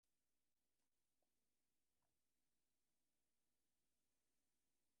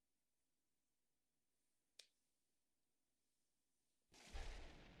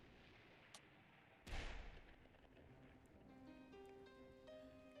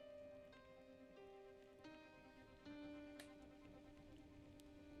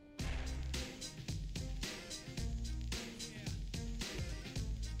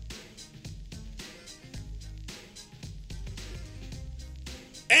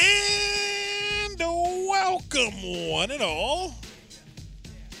Welcome, one and all,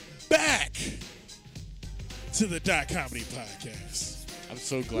 back to the Comedy Podcast. I'm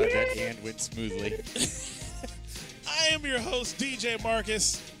so glad that and went smoothly. I am your host,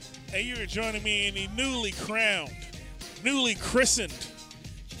 DJMarcus, and you are joining me in the newly crowned, newly christened.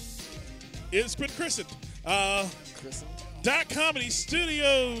 It's been christened. Comedy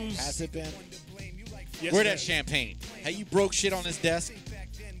Studios. Has it been? Yes, Where it that has. champagne? Have you broke shit on this desk?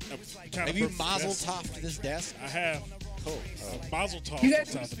 Have you mazel desk. toffed this desk? I have. Oh. Mazel tov. You on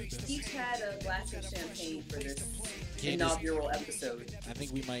top guys of the desk. each had a glass of champagne for this Candace, inaugural episode. I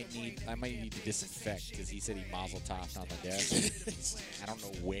think I might need to disinfect because he said he mazel toffed on the desk. I don't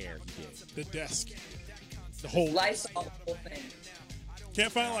know where he did. The desk. The whole Lysol, the whole thing.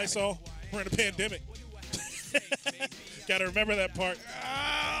 Can't find Lysol. We're in a pandemic. Gotta remember that part.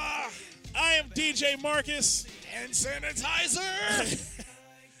 I am DJ Marcus. And sanitizer!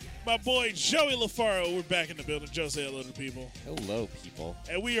 My boy Joey LaFaro. We're back in the building. Joe, say hello to people. Hello, people.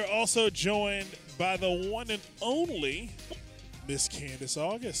 And we are also joined by the one and only Miss Kandyce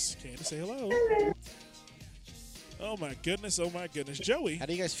August. Kandyce, say hello. Oh my goodness. Joey. How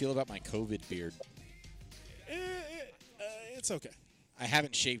do you guys feel about my COVID beard? It's okay. I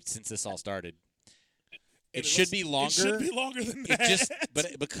haven't shaved since this all started. And It should be longer. It should be longer than that.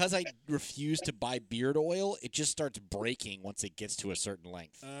 But because I refuse to buy beard oil, it just starts breaking once it gets to a certain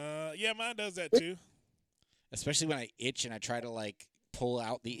length. Yeah, mine does that too. Especially when I itch and I try to pull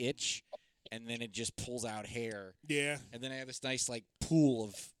out the itch, and then it just pulls out hair. Yeah. And then I have this nice pool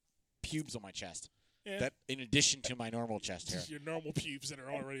of pubes on my chest. Yeah. That in addition to my normal chest hair. Your normal pubes that are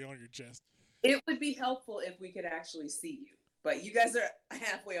already on your chest. It would be helpful if we could actually see you. But you guys are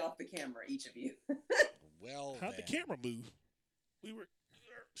halfway off the camera, each of you. Well, how'd the camera move? We were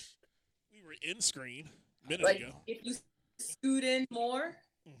in screen a minute ago. If you scoot in more,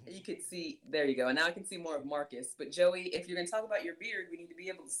 you could see. There you go. And now I can see more of Marcus. But Joey, if you're going to talk about your beard, we need to be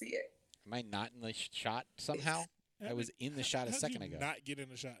able to see it. Am I not in the shot somehow? I was in the shot a second ago. Not get in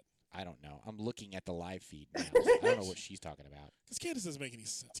the shot. I don't know. I'm looking at the live feed now. I don't know what she's talking about. Because Kandyce doesn't make any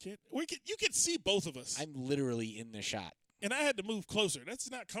sense, kid. You can see both of us. I'm literally in the shot. And I had to move closer. That's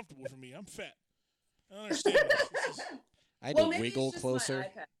not comfortable for me. I'm fat. I don't understand. I had Well, to maybe wiggle it's just closer. my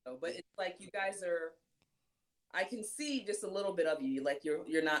iPad, though, but it's like you guys are. I can see just a little bit of you. Like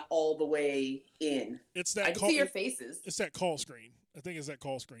you're not all the way in. It's that I can see your faces. It's that call screen. I think it's that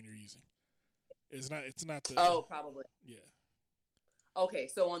call screen you're using. It's not the. Oh, probably. Yeah. Okay,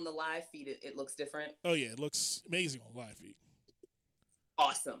 so on the live feed, it looks different. Oh yeah, it looks amazing on live feed.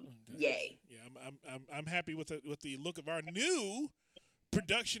 Awesome! Okay. Yay! Yeah, I'm happy with the look of our new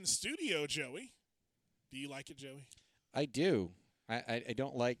production studio, Joey. Do you like it, Joey? I do. I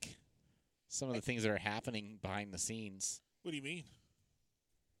don't like some of the things that are happening behind the scenes. What do you mean?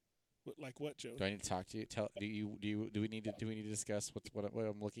 Like what, Joey? Do I need to talk to you? Do we need to discuss what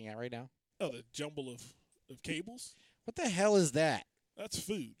I'm looking at right now? Oh, the jumble of cables. What the hell is that? That's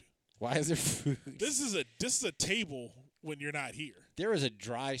food. Why is there food? This is a table when you're not here. There is a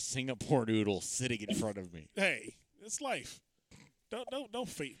dry Singapore noodle sitting in front of me. Hey, it's life. Don't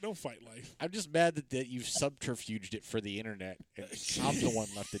fight life. I'm just mad that you've subterfuged it for the internet, and I'm the one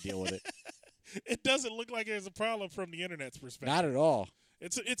left to deal with it. It doesn't look like there's a problem from the internet's perspective. Not at all.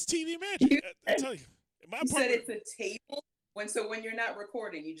 It's TV magic. I tell you. You said it's a table. When you're not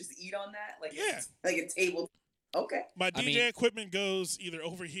recording, you just eat on that. Yeah. Like a table. Okay. My DJ equipment goes either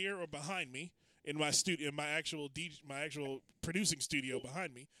over here or behind me in my studio, in my actual producing studio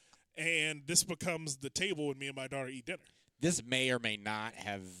behind me, and this becomes the table when me and my daughter eat dinner. This may or may not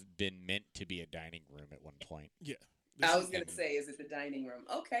have been meant to be a dining room at one point. Yeah. I was going to say, is it the dining room?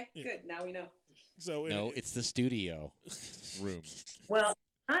 Okay, Yeah. good. Now we know. So No, it's the studio room. Well,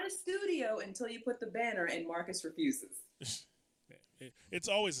 not a studio until you put the banner and Marcus refuses. It's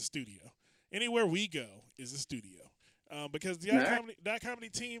always a studio. Anywhere we go is a studio. Because the comedy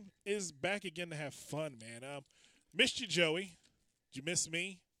team is back again to have fun, man. Missed you, Joey. Did you miss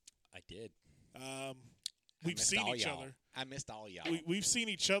me? I did. We've seen each other. I missed all y'all. We've seen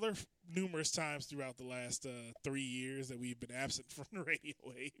each other numerous times throughout the last 3 years that we've been absent from the radio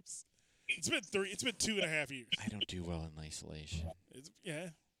waves. It's been 2.5 years. I don't do well in isolation.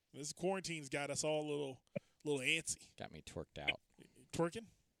 This quarantine's got us all a little antsy. Got me twerked out. Twerking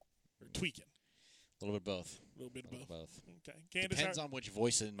or tweaking? A little bit of both. A little bit of both. Okay. Kandyce, Depends on which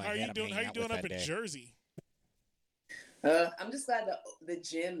voice in my head I'm hanging How you out doing with up that in day. Jersey? I'm just glad the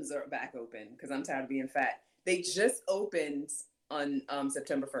gyms are back open because I'm tired of being fat. They just opened on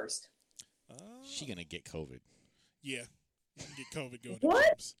September 1st. She gonna get COVID. Yeah. You can get COVID going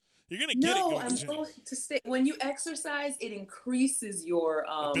What? to gyms. You're going to get it No, going I'm to gym. going to stay. When you exercise, it increases your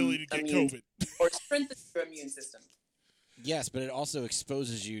Ability to get immune COVID. or strengthens your immune system. Yes, but it also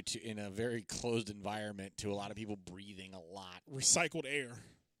exposes you to in a very closed environment to a lot of people breathing a lot. Recycled air.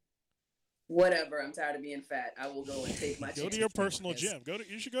 Whatever. I'm tired of being fat. I will go and take my Go to your personal gym.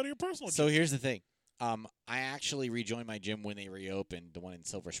 You should go to your personal gym. So here's the thing. I actually rejoined my gym when they reopened, the one in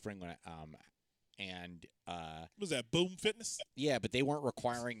Silver Spring. Was that Boom Fitness? Yeah, but they weren't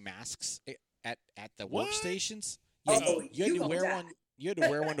requiring masks at the workstations. Oh, you had to wear one. You had to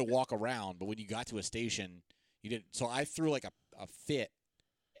wear one to walk around, but when you got to a station, you didn't. So I threw like a fit,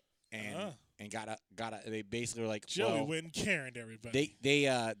 and got a. They basically were like, Joey went Karen to everybody.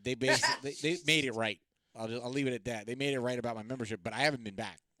 They basically they made it right. I'll leave it at that. They made it right about my membership, but I haven't been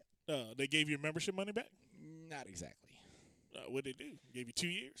back. They gave you your membership money back? Not exactly. What did they do? Gave you 2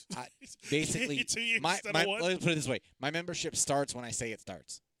 years? Basically, you 2 years let me put it this way: my membership starts when I say it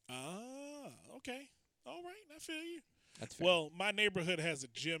starts. Okay, all right, I feel you. That's fair. Well, my neighborhood has a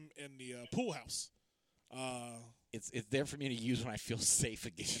gym in the pool house. It's there for me to use when I feel safe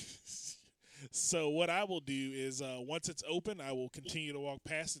again. So what I will do is once it's open, I will continue to walk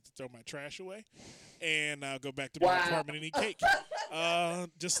past it to throw my trash away, and I'll go back to my apartment and eat cake.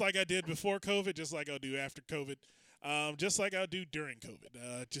 Just like I did before COVID, just like I'll do after COVID, just like I'll do during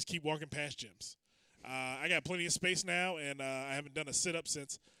COVID. Just keep walking past gyms. I got plenty of space now, and I haven't done a sit-up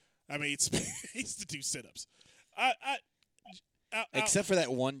since I made space to do sit-ups. Except for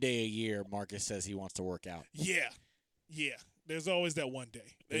that one day a year, Marcus says he wants to work out. Yeah. There's always that one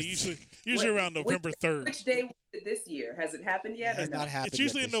day. Usually around November 3rd. Which day was it this year? Has it happened yet? It has not happened. It's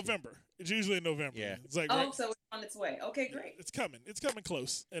usually in November. Yeah. It's like so it's on its way. Okay, great. It's coming. It's coming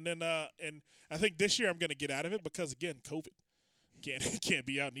close. And then and I think this year I'm going to get out of it because again, COVID. Can't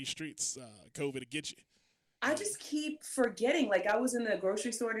be out in these streets. COVID will get you. I just keep forgetting. Like I was in the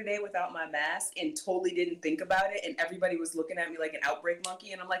grocery store today without my mask and totally didn't think about it, and everybody was looking at me like an outbreak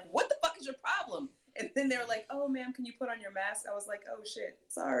monkey, and I'm like, "What the fuck is your problem?" And then they're like, "Oh, ma'am, can you put on your mask?" I was like, "Oh shit,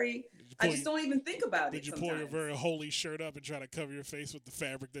 sorry." I just don't even think about it. Did you pull your very holy shirt up and try to cover your face with the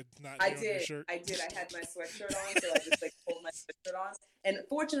fabric that's not on your shirt? I did. I had my sweatshirt on, so I just like pulled my sweatshirt on. And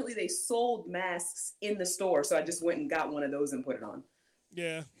fortunately, they sold masks in the store, so I just went and got one of those and put it on.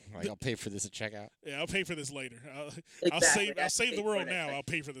 Yeah. Like I'll pay for this at checkout. Yeah, I'll pay for this later. Exactly. I'll save the world now. I'll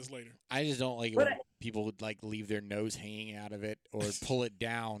pay for this later. I just don't like it when people would like leave their nose hanging out of it or pull it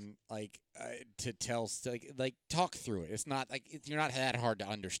down like to tell like talk through it. It's not like you're not that hard to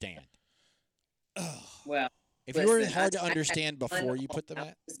understand. Well, if you were hard to understand before you put them at,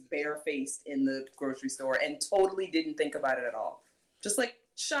 I was barefaced in the grocery store and totally didn't think about it at all. Just like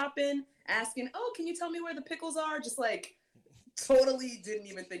shopping, asking, "Oh, can you tell me where the pickles are?" Just like. Totally didn't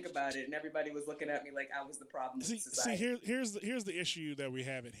even think about it, and everybody was looking at me like I was the problem in society. Here's the issue that we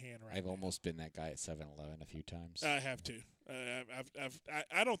have at hand right I've now. almost been that guy at 7-Eleven a few times. I have to.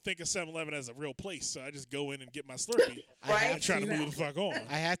 I don't think of 7-Eleven as a real place, so I just go in and get my Slurpee. Right? I'm trying to move the fuck on.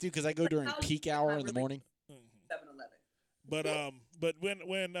 I have to because I go during peak hour in the morning. 7-Eleven. But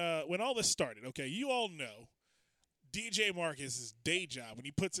when all this started, okay, you all know DJMarcus' day job when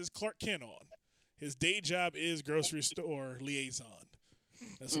he puts his Clark Kent on. His day job is grocery store liaison.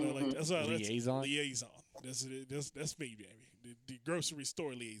 That's what I like. That's what liaison. Liaison. That's me, baby. The grocery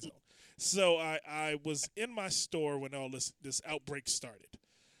store liaison. So I was in my store when all this outbreak started.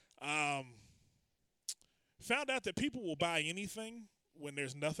 Found out that people will buy anything when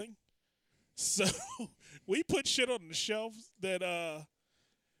there's nothing. So we put shit on the shelves that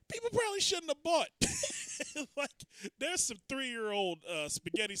people probably shouldn't have bought. Like there's some 3-year-old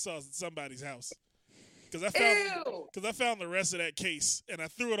spaghetti sauce at somebody's house. Because I found the rest of that case and I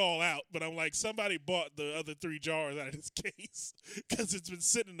threw it all out. But I'm like, somebody bought the other 3 jars out of this case because it's been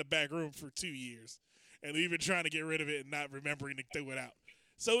sitting in the back room for 2 years, and we've been trying to get rid of it and not remembering to throw it out.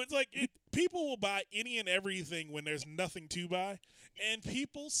 So it's like people will buy any and everything when there's nothing to buy, and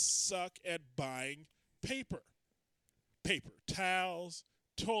people suck at buying paper towels,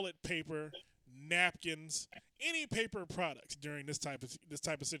 toilet paper, napkins, any paper products during this type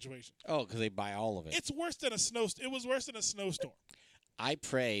of situation. Oh, because they buy all of it. It's worse than it was worse than a snowstorm. I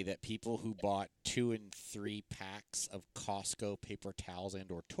pray that people who bought 2 and 3 packs of Costco paper towels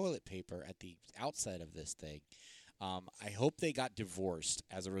and or toilet paper at the outset of this thing, I hope they got divorced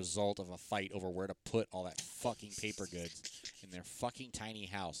as a result of a fight over where to put all that fucking paper goods in their fucking tiny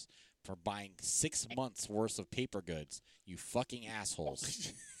house for buying 6 months worth of paper goods. You fucking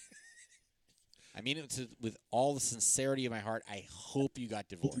assholes. I mean it with all the sincerity of my heart. I hope you got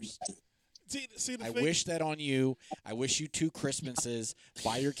divorced. See I wish that on you. I wish you 2 Christmases,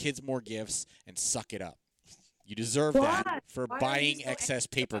 buy your kids more gifts, and suck it up. You deserve that for buying excess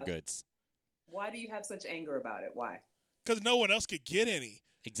paper goods. Why do you have such anger about it? Why? Because no one else could get any.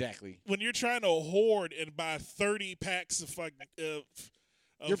 Exactly. When you're trying to hoard and buy 30 packs of fucking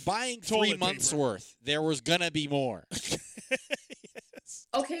You're buying 3 toilet months paper. worth. There was going to be more. Yes.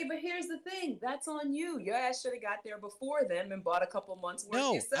 Okay, but here's the thing. That's on you. Your ass should have got there before them and bought a couple months worth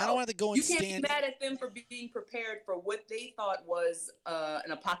No, yourself. I don't have to go and You can't stand. be mad at them for being prepared for what they thought was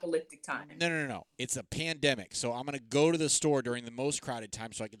an apocalyptic time. No. It's a pandemic. So I'm going to go to the store during the most crowded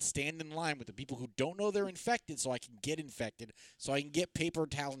time so I can stand in line with the people who don't know they're infected so I can get infected, so I can get paper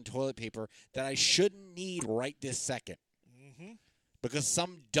towels and toilet paper that I shouldn't need right this second. Mm-hmm. Because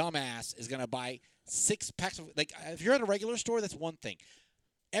some dumbass is going to buy 6 packs of, like, if you're at a regular store, that's one thing.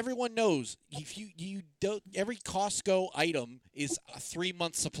 Everyone knows if you don't, every Costco item is a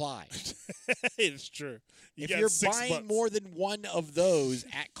 3-month supply. It's true. If got you're 6 buying months. more than one of those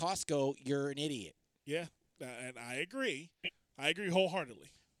at Costco, you're an idiot. Yeah, and I agree. I agree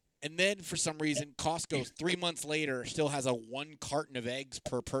wholeheartedly. And then for some reason, Costco 3 months later still has a 1 carton of eggs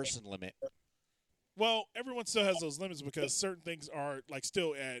per person limit. Well, everyone still has those limits because certain things are like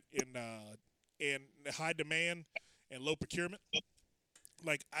still in high demand and low procurement.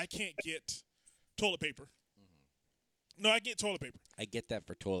 Like I can't get toilet paper. No, I get toilet paper. I get that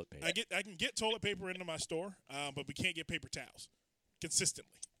for toilet paper. I can get toilet paper into my store, but we can't get paper towels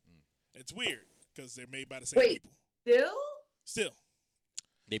consistently. It's weird because they're made by the same people. Still.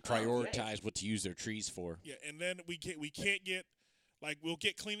 They prioritize what to use their trees for. Yeah, and then we can't get, like, we'll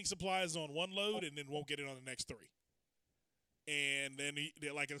get cleaning supplies on one load and then won't get it on the next 3. And then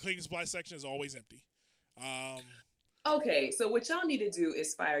like the cleaning supply section is always empty. Okay, so what y'all need to do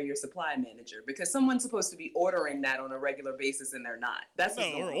is fire your supply manager because someone's supposed to be ordering that on a regular basis and they're not. That's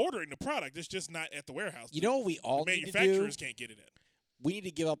no, we're ordering the product. It's just not at the warehouse. You know what we all the need to do? manufacturers can't get it in. We need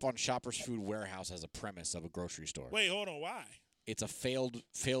to give up on Shoppers Food Warehouse as a premise of a grocery store. Wait, hold on. Why? It's a failed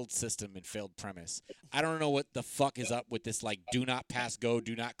system and failed premise. I don't know what the fuck is up with this, like, do not pass go,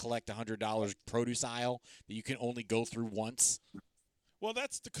 do not collect $100 produce aisle that you can only go through once. Well,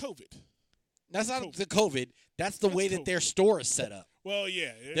 that's the COVID. That's not the COVID. That's the way that their store is set up. Well,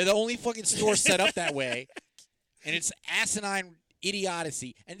 yeah. They're the only fucking store set up that way, and it's asinine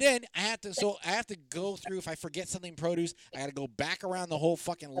idiocy. And then I have to go through, if I forget something produce, I got to go back around the whole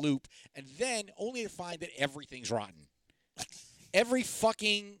fucking loop, and then only to find that everything's rotten. Every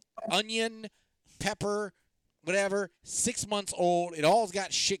fucking onion, pepper, whatever, 6 months old. It all's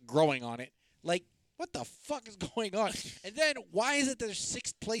got shit growing on it. Like, what the fuck is going on? And then why is it there's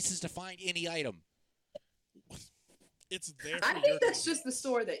 6 places to find any item? It's there. I think that's just the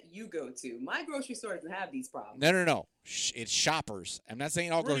store that you go to. My grocery store doesn't have these problems. No. It's Shoppers. I'm not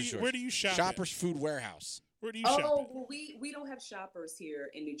saying all grocery stores. Where do you shop? Shoppers Food Warehouse. Where do you shop? Oh, well, we don't have Shoppers here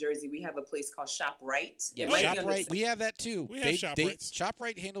in New Jersey. We have a place called ShopRite. Yeah, Right ShopRite. We have that too. We have ShopRites.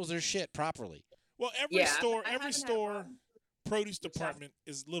 ShopRite handles their shit properly. Well, every store had produce department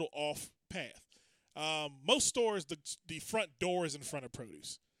is a little off path. Most stores, the front door is in front of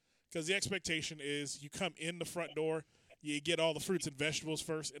produce because the expectation is you come in the front door, you get all the fruits and vegetables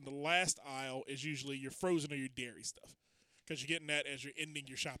first, and the last aisle is usually your frozen or your dairy stuff because you're getting that as you're ending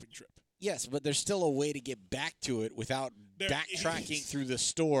your shopping trip. Yes, but there's still a way to get back to it without backtracking through the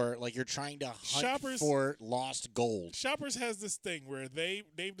store like you're trying to hunt for lost gold. Shoppers has this thing where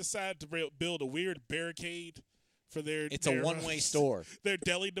they've decided to build a weird barricade for their. It's a one-way store. Their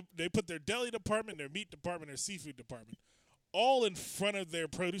deli, they put their deli department, their meat department, their seafood department, all in front of their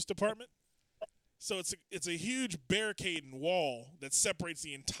produce department. So it's a huge barricade and wall that separates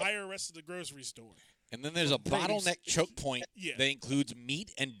the entire rest of the grocery store. And then there's a bottleneck choke point that includes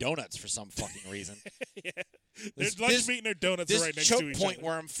meat and donuts for some fucking reason. Yeah. There's lunch meat and their donuts are right next to each other. This choke point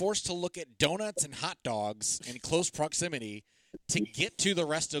where I'm forced to look at donuts and hot dogs in close proximity to get to the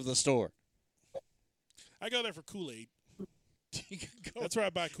rest of the store. I go there for Kool-Aid. That's where I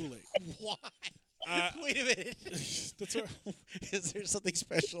buy Kool-Aid. Why? Wait a minute. That's where, is there something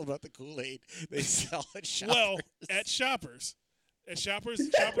special about the Kool-Aid they sell at Shoppers? Well, at Shoppers is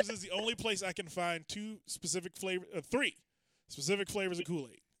the only place I can find 3 specific flavors of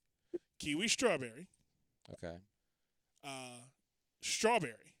Kool-Aid. Kiwi strawberry. Okay.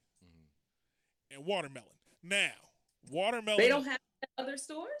 Strawberry. And watermelon. Now, watermelon. They don't have other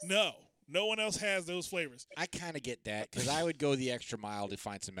stores? No one else has those flavors. I kind of get that because I would go the extra mile to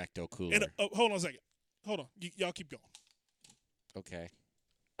find some Ecto Cooler. And, hold on a second. Hold on. Y'all keep going. Okay.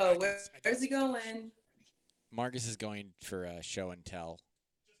 Oh, where's he going? Marcus is going for show and tell.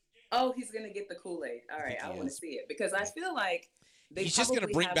 Oh, he's going to get the Kool-Aid. All right, I want to see it because I feel like he's just going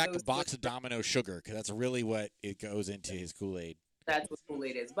to bring back a box of Domino sugar because that's really what it goes into his Kool-Aid. That's what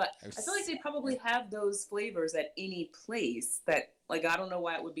Kool-Aid is. But I feel like they probably have those flavors at any place that, like, I don't know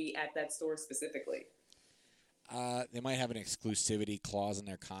why it would be at that store specifically. They might have an exclusivity clause in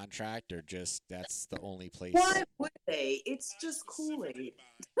their contract, or just that's the only place. Why would they? It's just Kool-Aid.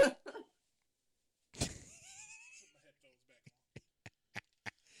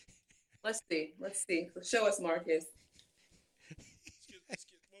 Let's see. Show us, Marcus.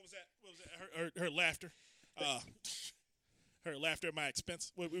 What was that? Her laughter. Her laughter at my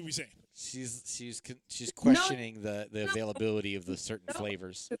expense. What were we saying? She's questioning the availability of the certain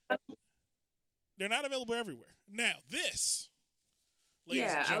flavors. They're not available everywhere. Now, this,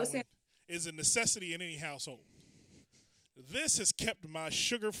 ladies and gentlemen, is a necessity in any household. This has kept my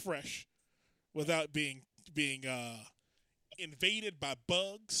sugar fresh without being invaded by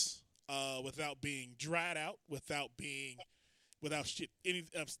bugs, without being dried out, without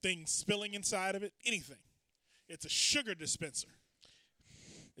things spilling inside of it, anything. It's a sugar dispenser.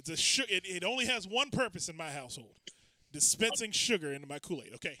 It only has one purpose in my household: dispensing sugar into my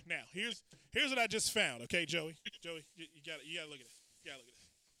Kool-Aid. Okay, now here's what I just found. Okay, Joey, you gotta look at this. You gotta look at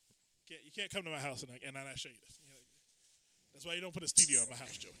this. You can't come to my house and I not show you this. That's why you don't put a studio in my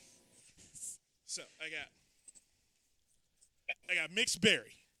house, Joey. So I got mixed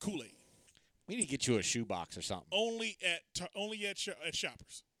berry Kool-Aid. We need to get you a shoebox or something. Only at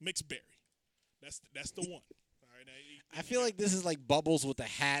Shoppers. Mixed berry. That's the one. All right. Now, I feel like this is like Bubbles with the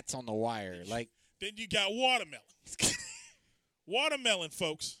hats on the wire. Like then you got watermelon. Watermelon,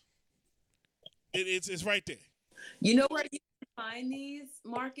 folks. It's right there. You know where you can find these,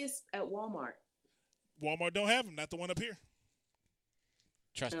 Marcus? At Walmart. Walmart don't have them. Not the one up here.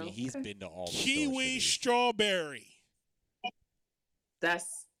 Trust me, he's been to all the Kiwi strawberry.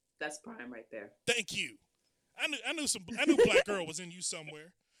 That's prime right there. Thank you. I knew Black Girl was in you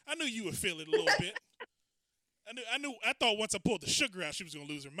somewhere. I knew you would feel it a little bit. I thought once I pulled the sugar out, she was gonna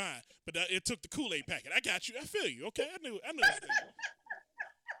lose her mind. But it took the Kool-Aid packet. I got you. I feel you. Okay. I knew that.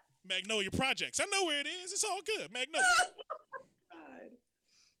 Magnolia Projects. I know where it is. It's all good. Magnolia. God.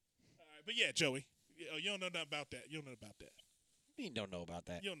 All right, but yeah, Joey, you don't know nothing about that. You don't know about that. You don't know about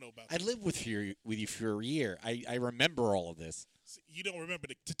that. You don't know about that. I lived with you for a year. I remember all of this. You don't remember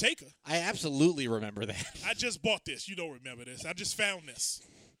the Taker. I absolutely remember that. I just bought this. You don't remember this. I just found this.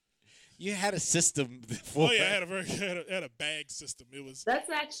 You had a system before. Oh yeah, I had a bag system. That's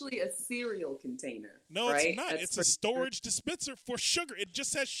actually a cereal container. No, right? It's not. It's a storage dispenser for sugar. It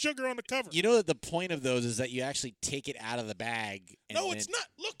just has sugar on the cover. You know that the point of those is that you actually take it out of the bag. No, it's not.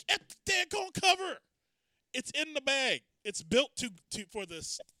 Look at the daggone cover. It's in the bag. It's built for the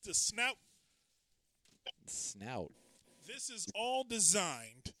snout. Snout. This is all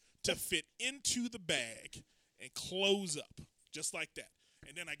designed to fit into the bag and close up just like that.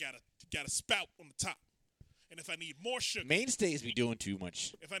 And then I got a spout on the top. And if I need more sugar, Mainstays be doing too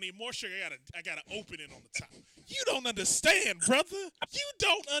much. If I need more sugar, I gotta open it on the top. You don't understand, brother. You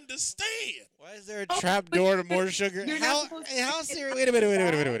don't understand. Why is there a trap door to more sugar? How serious? Wait a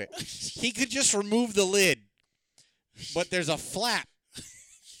minute. He could just remove the lid, but there's a flap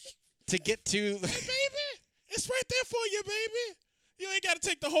to get to. Hey, baby, it's right there for you, baby. You ain't got to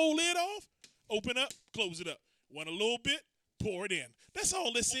take the whole lid off. Open up, close it up. Want a little bit? Pour it in. That's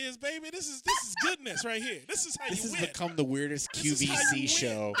all this is, baby. This is goodness right here. This is how you win. This has become the weirdest QVC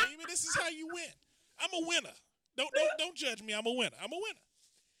show. Baby, this is how you win. I'm a winner. Don't judge me. I'm a winner.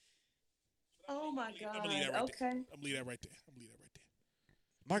 Oh my God. I'm gonna leave that right okay. there. I'm gonna leave that right there.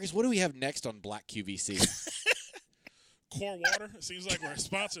 Marcus, what do we have next on Black QVC? Core Water. It seems like we're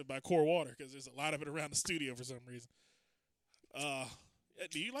sponsored by Core Water because there's a lot of it around the studio for some reason.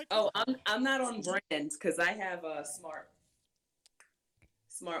 Do you like? Oh, I'm not on brands because I have a Smart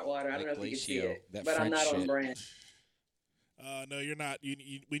Water. I don't know if you can see it, but I'm not on brand. No, you're not.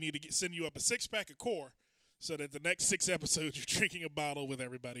 We need to send you up a 6-pack of Core so that the next 6 episodes you're drinking a bottle with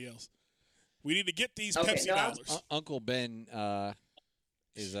everybody else. We need to get these Pepsi dollars. Uncle Ben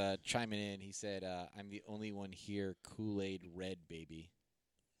is chiming in. He said, "I'm the only one here. Kool-Aid red, baby."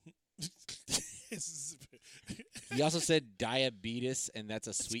 He also said diabetes, and that's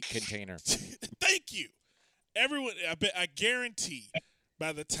a sweet container. Thank you, everyone. I guarantee.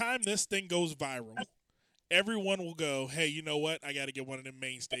 By the time this thing goes viral, everyone will go, "Hey, you know what? I got to get one of them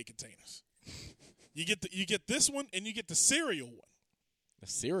mainstay containers." You get this one, and you get the cereal one. The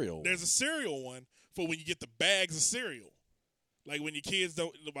cereal one? There's a cereal one for when you get the bags of cereal, like when your kids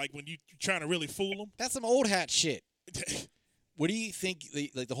don't, like when you're trying to really fool them. That's some old hat shit. What do you think?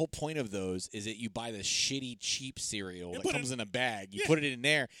 The whole point of those is that you buy the shitty, cheap cereal that comes in a bag. You put it in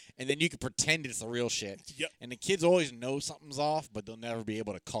there, and then you can pretend it's the real shit. Yep. And the kids always know something's off, but they'll never be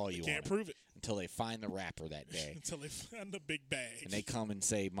able to call you on it. Can't prove it. Until they find the wrapper that day. Until they find the big bag. And they come and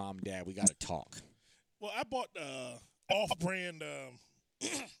say, "Mom, Dad, we got to talk." Well, I bought off-brand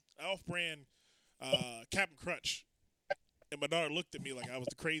Captain Crunch. And my daughter looked at me like I was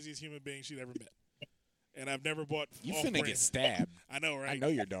the craziest human being she'd ever met. And I've never bought. You finna get stabbed. I know, right? I know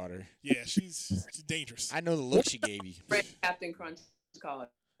your daughter. Yeah, she's dangerous. I know the look she gave you. Captain Crunch called?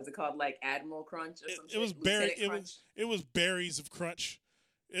 Is it called like Admiral Crunch or something? It was berry. It was berries of crunch.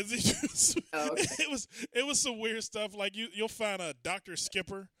 It was some weird stuff. Like you'll find a Dr.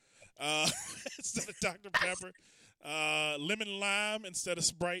 Skipper instead of Dr. Pepper, lemon lime instead of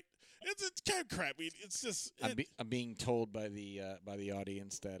Sprite. It's kind of crappy. It's just. I'm being told by the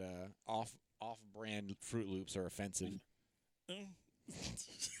audience that off-brand Fruit Loops are offensive.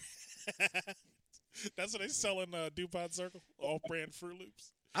 That's what they sell in DuPont Circle. Off-brand Fruit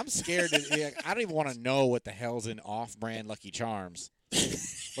Loops. I'm scared. I don't even want to know what the hell's in off-brand Lucky Charms.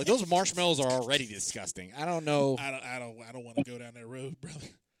 Like those marshmallows are already disgusting. I don't know. I don't want to go down that road, brother.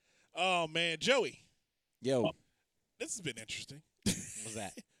 Oh man, Joey. Yo, this has been interesting. What's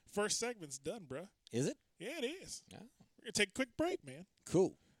that? First segment's done, bro. Is it? Yeah, it is. Yeah. We're gonna take a quick break, man.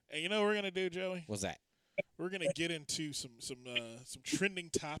 Cool. And you know what we're gonna do, Joey? What's that? We're gonna get into some trending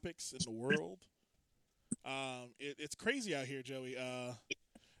topics in the world. It's crazy out here, Joey.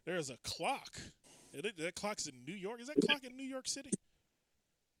 There's a clock. That clock's in New York. Is that clock in New York City?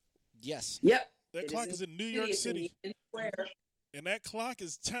 Yes. Yep. That clock is in New York City. And that clock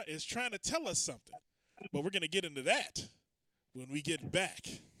is trying to tell us something. But we're going to get into that when we get back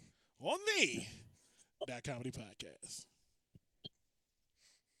on the That Comedy Podcast.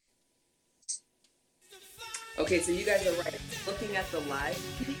 Okay, so you guys are right. Looking at the live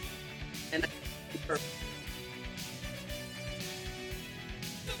feed, and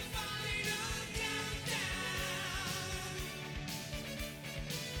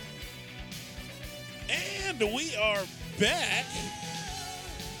And we are back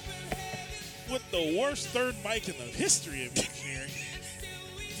with the worst third mic in the history of engineering.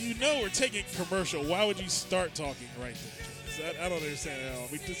 You know we're taking commercial. Why would you start talking right there? I don't understand at all.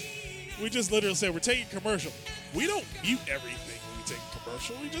 We just literally said we're taking commercial. We don't mute everything when we take a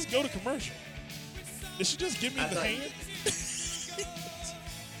commercial. We just go to commercial. Did she just give me the hand?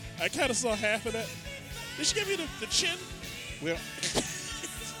 I kind of saw half of that. Did she give you the chin? Well,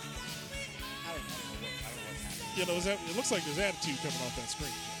 you know, it looks like there's attitude coming off that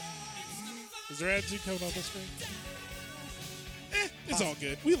screen. Is there attitude coming off that screen? It's all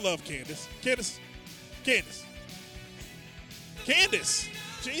good. We love Kandyce. Candyce!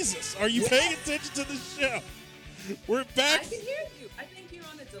 Jesus, are you paying attention to the show? We're back. I can hear you. I think you're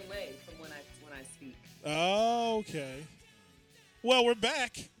on a delay from when I speak. Oh, okay. Well, we're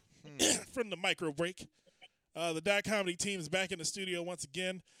back from the micro break. The Dot Comedy team is back in the studio once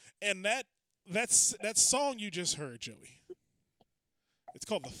again, and that song you just heard, Joey. It's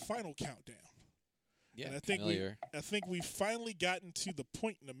called The Final Countdown. yeah, And I think we've finally gotten to the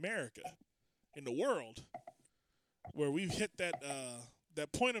point in America, in the world, where we've hit that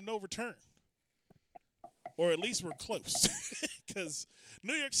point of no return. Or at least we're close. Because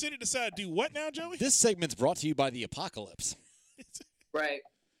New York City decided to do what now, Joey? This segment's brought to you by the apocalypse. Right.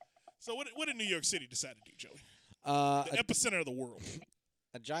 So what did New York City decide to do, Joey? The epicenter of the world.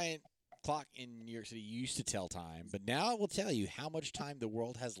 A giant clock in New York City used to tell time, but now it will tell you how much time the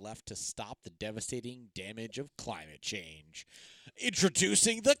world has left to stop the devastating damage of climate change.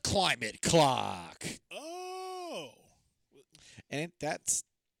 Introducing the climate clock. Oh. And that's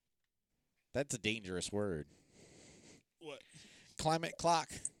a dangerous word. What? Climate clock.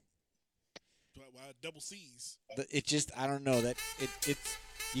 Why double C's? It just, I don't know, that it's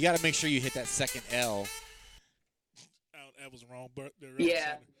you got to make sure you hit that second L. That was wrong, but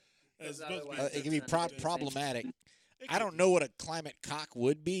yeah. It can be problematic. I don't know what a climate cock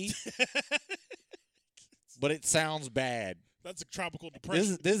would be, but it sounds bad. That's a tropical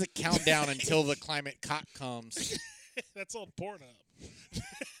depression. This is a countdown until the climate cock comes. That's on Pornhub.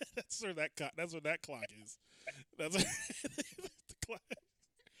 That's where that clock is. That's the clock.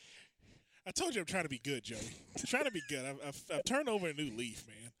 I told you I'm trying to be good, Joey. I'm trying to be good. I've turned over a new leaf,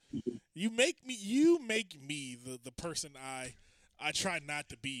 man. You make me the person I try not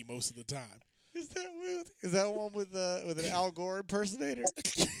to be most of the time. Is that one with an Al Gore impersonator?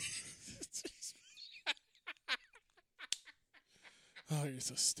 Oh, you're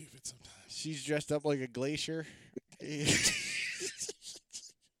so stupid sometimes. She's dressed up like a glacier.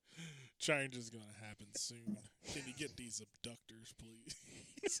 Change is going to happen soon. Can you get these abductors, please?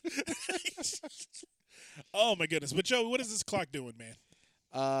 Oh, my goodness. But, Joey, what is this clock doing, man?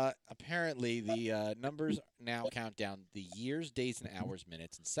 Apparently, the numbers now count down the years, days, and hours,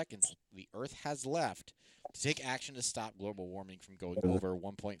 minutes, and seconds the Earth has left to take action to stop global warming from going over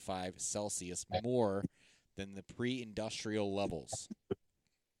 1.5 Celsius more than the pre-industrial levels.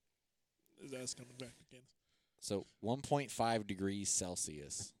 Is us coming back again? So 1.5 degrees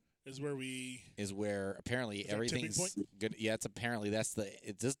Celsius Is where we is where apparently that tipping everything's good. Yeah, it's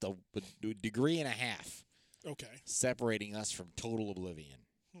just a degree and a half okay. separating us from total oblivion.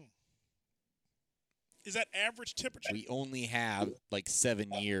 Is that average temperature? We only have like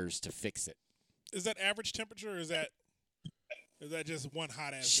 7 years to fix it. Is that average temperature, or is that just one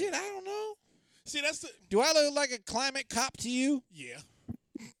hot ass? Shit, I don't know. See, that's the Do I look like a climate cop to you? yeah.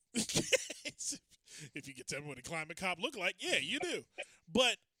 If you could tell me what a climate cop look like, yeah, you do.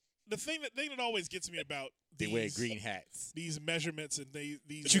 But the thing that always gets me about They wear green hats. these measurements and these.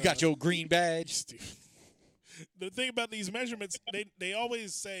 But you got your green badge. The thing about these measurements, they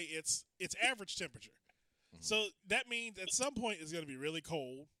always say it's average temperature. So that means at some point it's going to be really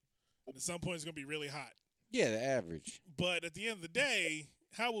cold, and at some point it's going to be really hot. Yeah, the average. But at the end of the day,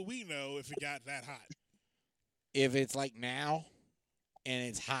 how will we know if it got that hot? If it's like now and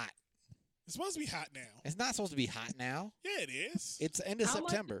it's hot. It's supposed to be hot now. It's not supposed to be hot now. Yeah, it is. It's the end of How much-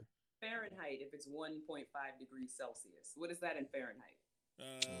 September. Fahrenheit if it's 1.5 degrees Celsius. What is that in Fahrenheit?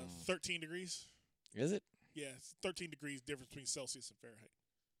 13 degrees. Is it? Yeah, it's 13 degrees difference between Celsius and Fahrenheit.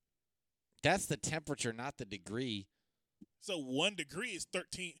 That's the temperature, not the degree. So 1 degree is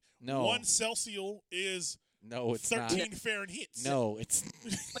 13. No. 1 Celsius is No, it's 13 not. Fahrenheit. No, it's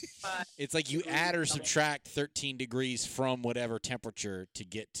like you add or subtract 13 degrees from whatever temperature to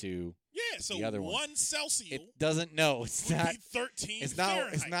get to Yeah, so the other one. 1 Celsius It doesn't know. It's would not. be 13 It's not.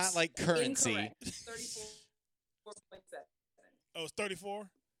 Fahrenheit. It's not like currency. Incorrect. 34.7. Oh, it's 34?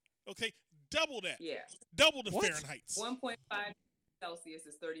 Okay, double that. Yeah. Double the What? Fahrenheits. 1.5 Celsius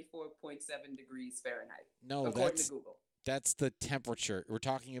is 34.7 degrees Fahrenheit. No, according to Google. that's the temperature. We're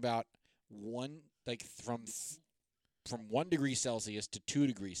talking about from 1 degree Celsius to 2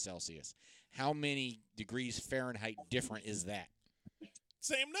 degrees Celsius. How many degrees Fahrenheit different is that?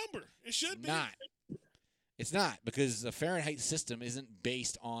 Same number. It should be. Not. It's not, because the Fahrenheit system isn't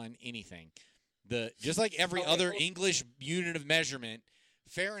based on anything. Just like every other English unit of measurement,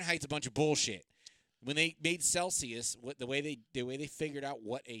 Fahrenheit's a bunch of bullshit. When they made Celsius, the way they figured out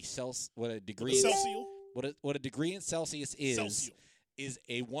what a degree Celsius. what a degree in Celsius Celsius. is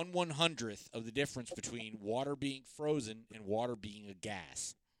a 1/100th of the difference between water being frozen and water being a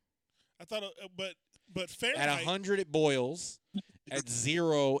gas. I thought, but Fahrenheit. At 100 it boils. At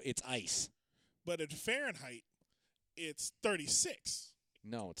 0 it's ice. But at Fahrenheit, it's 36.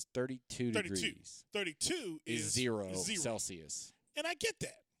 No, it's 32 degrees. 32 Is zero Celsius. And I get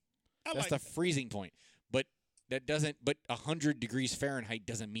that. That's the freezing point. But that doesn't. But 100 degrees Fahrenheit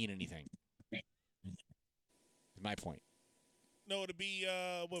doesn't mean anything. Is my point. No, it'd be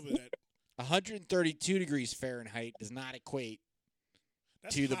what was that? 132 degrees Fahrenheit does not equate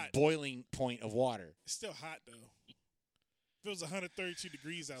That's to hot. the boiling point of water. It's still hot though. If it was 132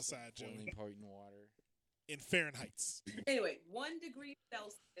 degrees outside, Joey, Boiling point in water. in Fahrenheits. Anyway, 1 degree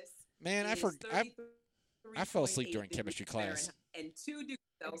Celsius. Man, I fell asleep during 33.8 chemistry degrees class. Fahrenheit, and 2 degrees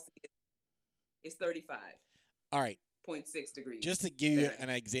Celsius is 35.6 All right. degrees. Just to give you Fahrenheit.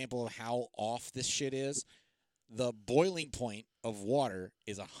 an example of how off this shit is, the boiling point of water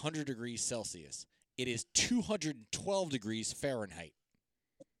is 100 degrees Celsius. It is 212 degrees Fahrenheit.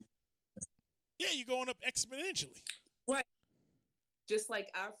 Yeah, you're going up exponentially. Right. Just like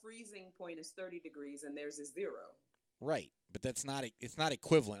our freezing point is 30 degrees and theirs is 0. Right, but it's not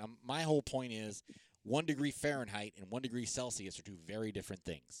equivalent. My whole point is 1 degree Fahrenheit and 1 degree Celsius are two very different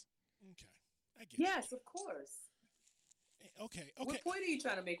things. Okay, I get Yes, of course. it. Okay. What point are you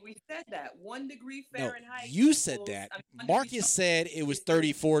trying to make? We said that 1 degree No, Fahrenheit. you said equals- that. 1 degree Marcus said it was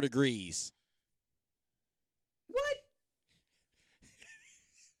 34 degrees. What?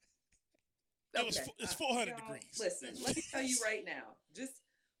 It's 400 y'all, degrees. Listen, let me tell you right now. Just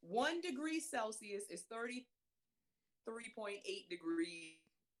 1 degree Celsius is 33.8 degrees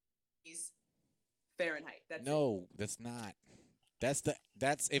Fahrenheit. That's No, that's not. That's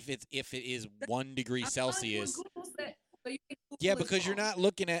if it is 1 degree it. Celsius. Google said, so you think Google Yeah, is because you're wrong.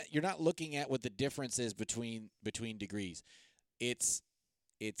 not looking at what the difference is between degrees. It's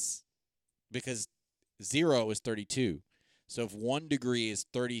because 0 is 32. So if 1 degree is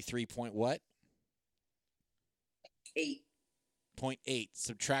 33 point what? 8. 0.8,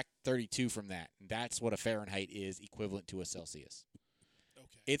 subtract 32 from that. That's what a Fahrenheit is equivalent to a Celsius.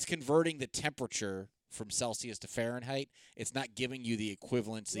 Okay. It's converting the temperature from Celsius to Fahrenheit. It's not giving you the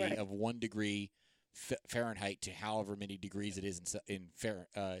equivalency Right. of 1 degree Fahrenheit to however many degrees it is in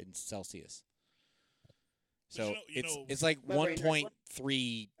Celsius. So you know- it's like My brain hurts.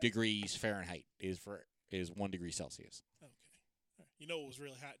 1.3 degrees Fahrenheit is 1 degree Celsius. Okay. All right. You know what was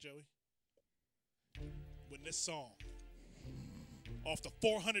really hot, Joey? When this song off the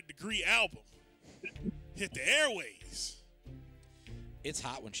 400 Degree album hit the airways. It's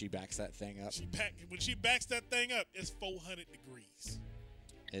hot when she backs that thing up. When she backs that thing up, it's 400 degrees.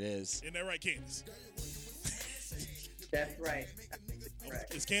 It is. Isn't that right, Kandyce? That's right.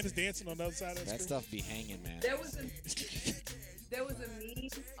 Is Kandyce dancing on the other side of that screen? stuff be hanging, man. There was a meme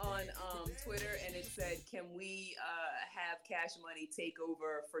on Twitter, and it said, "Can we have Cash Money take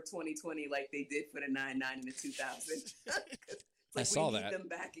over for 2020 like they did for the 99 and the 2000?" I saw we need that. them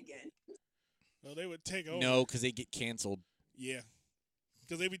back again. No, they would take over. No, because they get canceled. Yeah.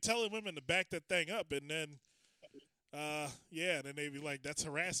 Because they be telling women to back that thing up, and then, then they be like, that's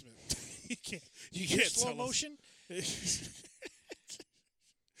harassment. you can't hear slow tell us. motion?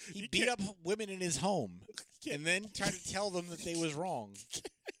 He beat up women in his home and then tried to tell them that they was wrong.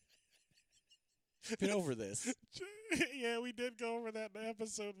 Been over this. Yeah, we did go over that in the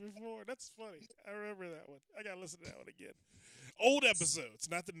episode before. That's funny. I remember that one. I got to listen to that one again. Old episodes,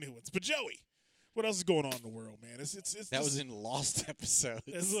 not the new ones. But Joey, what else is going on in the world, man? That was in Lost episodes.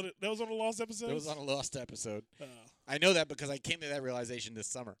 That was on the Lost episode? That was on a Lost episode. I know that because I came to that realization this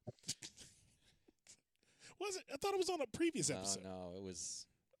summer. Was it? I thought it was on a previous episode. No, it was...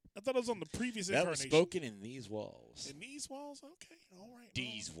 I thought it was on the previous that incarnation. was spoken in these walls. In these walls? Okay, all right.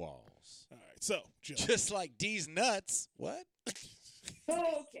 These walls. All right, so, Joe. Just like these nuts. What?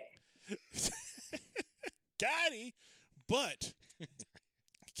 Okay. Gotti, but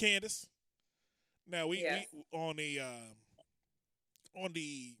Kandyce. Now we on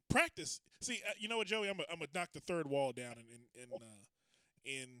the practice. See, you know what, Joey? I'm gonna knock the third wall down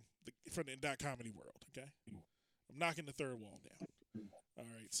from the comedy world. Okay, I'm knocking the third wall down. All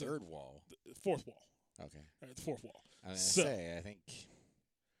right, so third wall. The fourth wall. Okay. All right, the fourth wall. I was gonna say, I think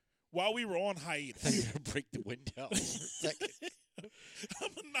while we were on I'm hiatus, gonna break the window for a second. I'm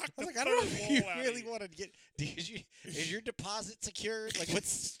gonna knock the I third don't know if wall you out. really want to get. Is your deposit secured? Like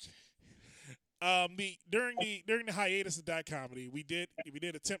what's? During the hiatus of Dot Comedy, we did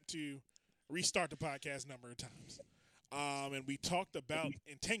attempt to restart the podcast a number of times, and we talked about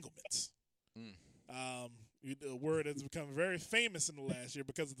entanglements. The word has become very famous in the last year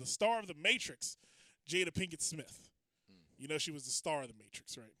because of the star of The Matrix, Jada Pinkett Smith. You know she was the star of The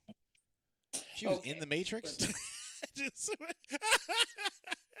Matrix, right? She was in The Matrix? Yes,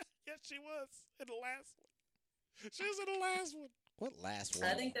 she was in the last one. She was in the last one. What last one?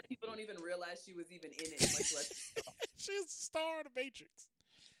 I think that people don't even realize she was even in it. She's the star of The Matrix.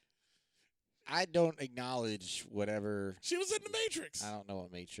 I don't acknowledge whatever. She was in The Matrix. I don't know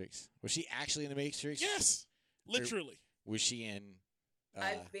what Matrix. Was she actually in The Matrix? Yes. Literally. Or was she in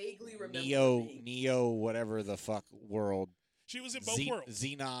I vaguely remember Neo, whatever the fuck world? She was in both worlds.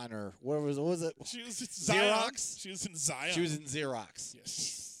 Xenon or what was it? She was in Zion. Xerox? She was in Zion. She was in Xerox.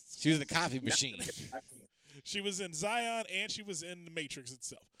 Yes. She was in the copy machine. She was in Zion and she was in The Matrix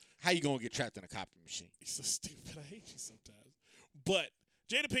itself. How you gonna get trapped in a copy machine? You're so stupid. I hate you sometimes. But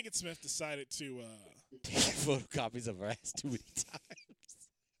Jada Pinkett Smith decided to take photocopies of her ass too many times.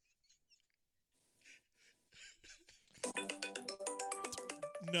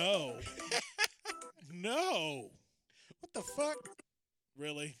 No. No. What the fuck?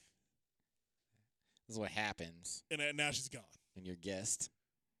 Really? This is what happens. And now she's gone. And your guest.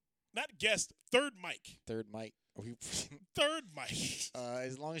 Not guest, third mic. Third mic. Third mic.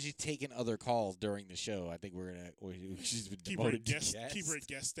 As long as she's taking other calls during the show, I think she's been keep her demoted to guest. Keep her at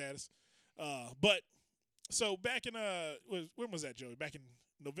guest status. But so back in when was that, Joey? Back in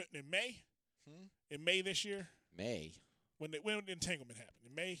May? In May this year? May. When the entanglement happened.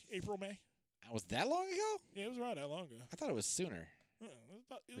 In May, April, May? Was that long ago? Yeah, it was right that long ago. I thought it was sooner. It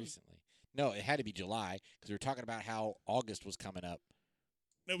was recently. No, it had to be July because we were talking about how August was coming up.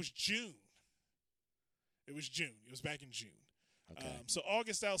 No, it was June. It was June. It was back in June. Okay. So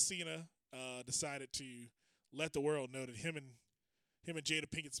August Alsina decided to let the world know that him and Jada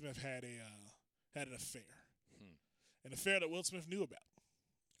Pinkett Smith had an affair, an affair that Will Smith knew about.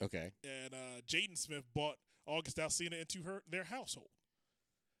 Okay. And Jaden Smith brought August Alsina into their household.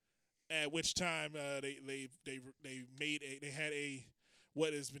 At which time they had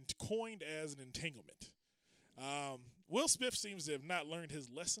what has been coined as an entanglement. Will Smith seems to have not learned his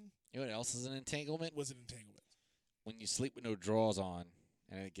lesson. You know what else is an entanglement? Was an entanglement. When you sleep with no drawers on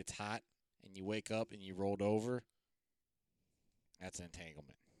and it gets hot and you wake up and you rolled over, that's an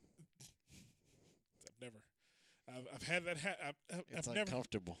entanglement. I've had that. It's I've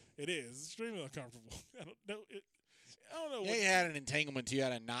uncomfortable. Never, it is. It's extremely uncomfortable. I don't know. I don't know. Yeah, you had an entanglement until you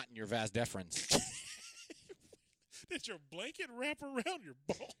had a knot in your vas deferens. Did your blanket wrap around your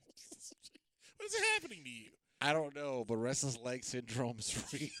balls? What is happening to you? I don't know, but restless leg syndrome is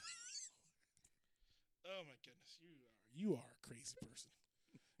real. Oh my goodness, you are crazy person.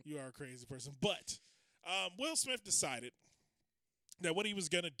 You are a crazy person. But Will Smith decided that what he was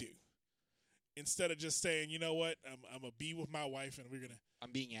gonna do, instead of just saying, you know what, I'm gonna be with my wife and we're gonna.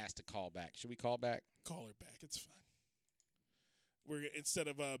 I'm being asked to call back. Should we call back? Call her back. It's fine. Instead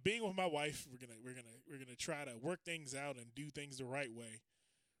of being with my wife, we're gonna try to work things out and do things the right way.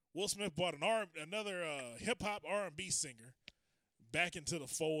 Will Smith brought another hip hop R&B singer back into the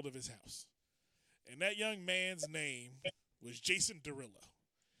fold of his house, and that young man's name was Jason Derulo.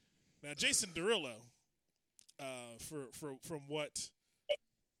 Now, Jason Derulo, from what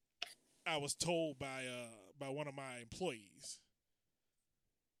I was told by one of my employees,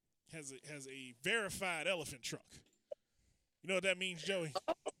 has a verified elephant trunk. You know what that means, Joey?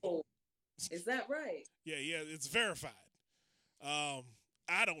 Oh, is that right? Yeah, it's verified.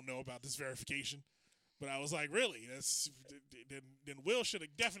 I don't know about this verification, but I was like, really? Then Will should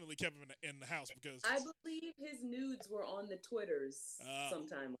have definitely kept him in the house, because I believe his nudes were on the Twitters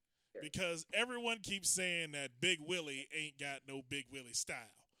sometime. Because everyone keeps saying that Big Willie ain't got no Big Willie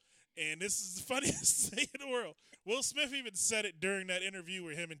style. And this is the funniest thing in the world. Will Smith even said it during that interview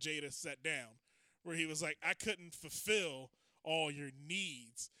where him and Jada sat down, where he was like, I couldn't fulfill all your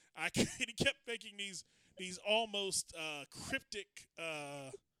needs. He kept making these almost cryptic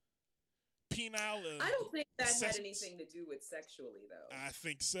penile. I don't think that assessments. had anything to do with sexually, though. I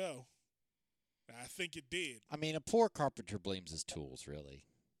think so. I think it did. I mean, a poor carpenter blames his tools, really.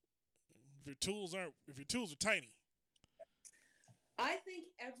 If your tools are tiny. I think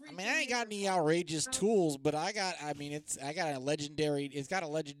everything. I mean, I ain't got any outrageous tools, but it's got a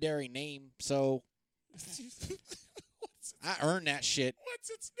legendary name, so I earned that shit.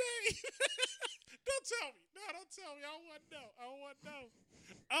 What's its name? Don't tell me. No, don't tell me. I don't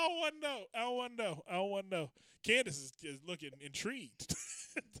want to know. I don't want to know. Kandyce is looking intrigued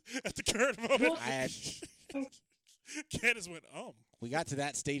at the current moment. Kandyce went, We got to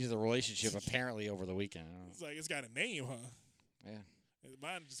that stage of the relationship apparently over the weekend. It's like, it's got a name, huh? Yeah.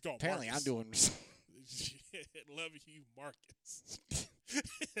 Mine just called apparently Marcus. I'm doing... Love you, Marcus.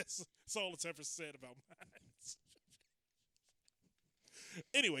 That's all it's ever said about mine.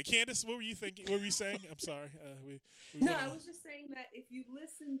 Anyway, Kandyce, what were you thinking? What were you saying? I'm sorry. I was just saying that if you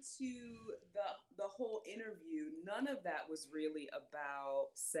listen to the whole interview, none of that was really about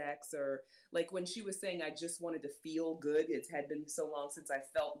sex, or like when she was saying, I just wanted to feel good. It had been so long since I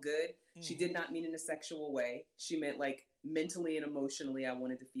felt good. Mm. She did not mean in a sexual way. She meant like mentally and emotionally, I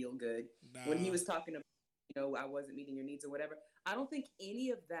wanted to feel good. Nah. When he was talking about, I wasn't meeting your needs or whatever, I don't think any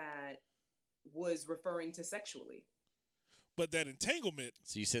of that was referring to sexually. But that entanglement.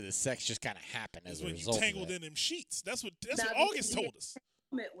 So you said the sex just kind of happened as a result. When you tangled in them sheets. That's what August told us.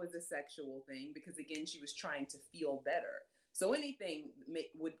 Entanglement was a sexual thing because, again, she was trying to feel better. So anything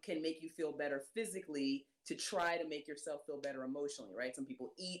can make you feel better physically to try to make yourself feel better emotionally, right? Some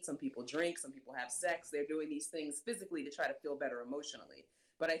people eat, some people drink, some people have sex. They're doing these things physically to try to feel better emotionally.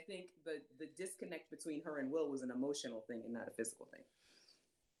 But I think the disconnect between her and Will was an emotional thing and not a physical thing.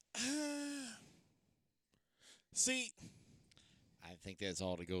 See... I think that's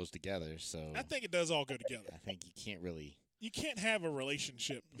all that goes together. So I think it does all go together. I think you can't really. You can't have a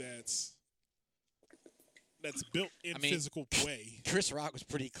relationship that's built in physical way. Chris Rock was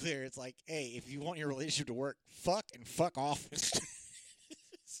pretty clear. It's like, hey, if you want your relationship to work, fuck off.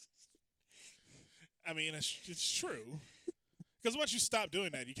 I mean, it's true. Because once you stop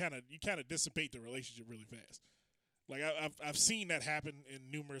doing that, you kind of dissipate the relationship really fast. Like I've seen that happen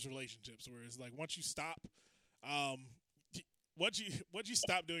in numerous relationships where it's like once you stop. Once you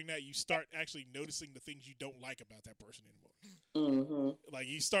stop doing that, you start actually noticing the things you don't like about that person anymore. Mm-hmm. Like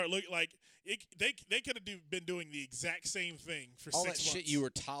you start looking like they could have been doing the exact same thing for all 6 months. All that shit you were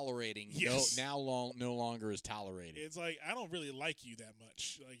tolerating, yes. no longer is tolerated. It's like I don't really like you that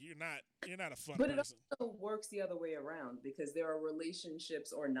much. Like you're not a fun person. But it also works the other way around because there are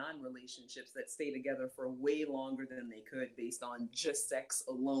relationships or non-relationships that stay together for way longer than they could based on just sex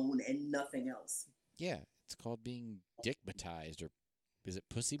alone and nothing else. Yeah. It's called being dickmatized, or is it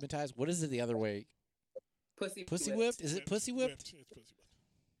pussymatized? What is it the other way? Pussy whipped? Is it pussy whipped? It's pussy whipped.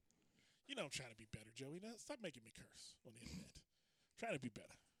 You know I'm trying to be better, Joey. Now, stop making me curse on the internet. I'm trying to be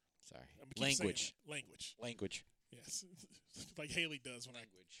better. Sorry. Language. Yes. Like Haley does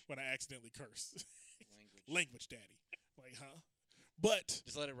when I accidentally curse. Language, daddy. Like, huh? But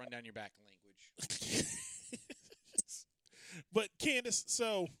just let it run down your back. Language. But Kandyce,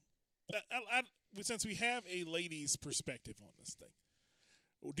 so since we have a lady's perspective on this thing,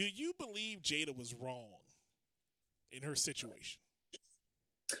 do you believe Jada was wrong in her situation?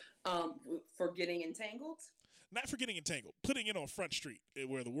 For getting entangled? Not for getting entangled. Putting it on Front Street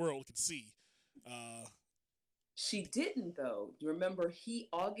where the world could see. She didn't, though. You remember,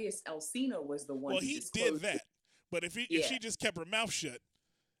 August Alsina was the one. Well, he did that, but if she just kept her mouth shut,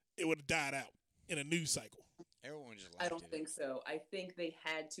 it would have died out in a news cycle. Everyone just laughed. I don't think so. I think they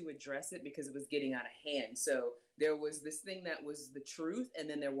had to address it because it was getting out of hand. So there was this thing that was the truth, and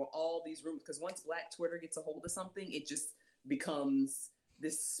then there were all these rumors. Because once Black Twitter gets a hold of something, it just becomes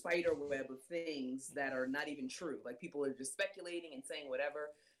this spider web of things that are not even true. Like, people are just speculating and saying whatever.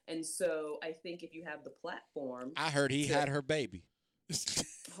 And so I think if you have the platform... I heard he had her baby.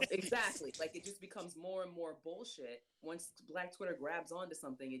 Exactly. Like, it just becomes more and more bullshit. Once Black Twitter grabs onto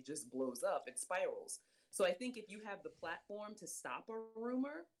something, it just blows up. It spirals. So I think if you have the platform to stop a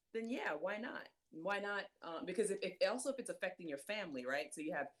rumor, then yeah, why not? Why not? Because if it's affecting your family, right? So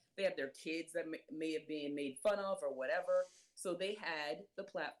they have their kids that may have been made fun of or whatever. So they had the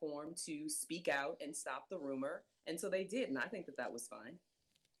platform to speak out and stop the rumor. And so they did. And I think that was fine.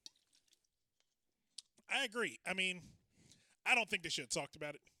 I agree. I mean, I don't think they should have talked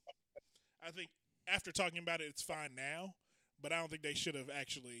about it. I think after talking about it, it's fine now. But I don't think they should have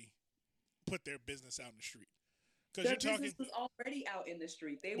actually put their business out in the street. Because their business was already out in the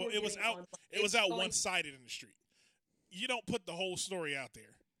street. It was out one-sided in the street. You don't put the whole story out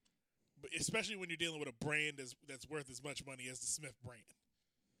there, but especially when you're dealing with a brand that's worth as much money as the Smith brand.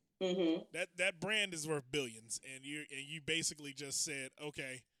 Mm-hmm. That brand is worth billions, and you basically just said,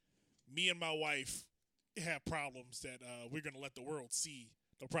 okay, me and my wife have problems that we're gonna let the world see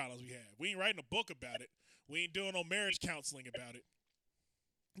the problems we have. We ain't writing a book about it. We ain't doing no marriage counseling about it.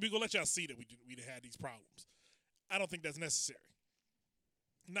 We gonna let y'all see that we had these problems. I don't think that's necessary.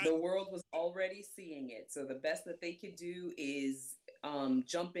 The world was already seeing it, so the best that they could do is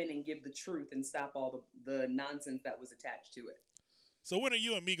jump in and give the truth and stop all the nonsense that was attached to it. So when are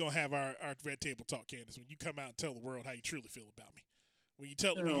you and me gonna have our red table talk, Kandyce? When you come out and tell the world how you truly feel about me, when you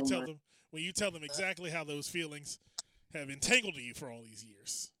tell them exactly how those feelings have entangled you for all these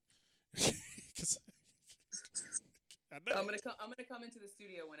years. I'm gonna come into the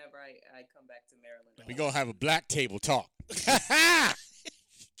studio whenever I come back to Maryland. We gonna have a black table talk.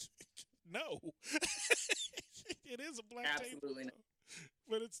 No, it is a black table. Absolutely not.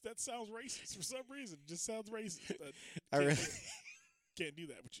 But that sounds racist for some reason. It just sounds racist. Can't do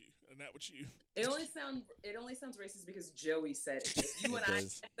that with you, and not with you. It only sounds racist because Joey said it. If you and I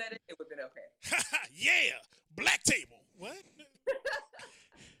said it would have been okay. Yeah, black table. What?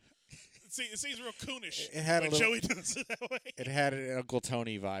 See, it seems real coonish. It had when Joey does it that way. It had an Uncle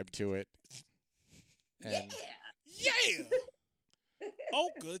Tony vibe to it. And yeah. Oh,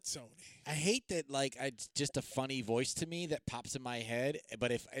 good Tony. I hate that. Like, it's just a funny voice to me that pops in my head.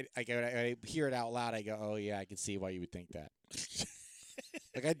 But if I hear it out loud, I go, "Oh yeah, I can see why you would think that."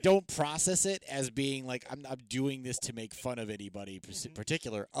 Like, I don't process it as being like I'm doing this to make fun of anybody in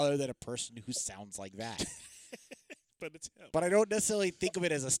particular, other than a person who sounds like that. But it's him. But I don't necessarily think of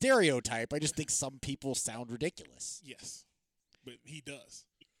it as a stereotype. I just think some people sound ridiculous. Yes, but he does.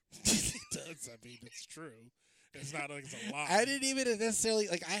 He does. I mean, it's true. It's not like it's a lie. I didn't even necessarily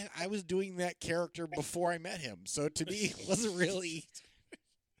like. I was doing that character before I met him, so to me, it wasn't really.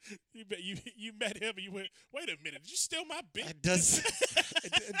 You met him and you went, wait a minute, did you steal my bit? It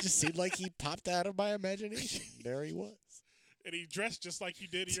just seemed like he popped out of my imagination. There he was. And he dressed just like you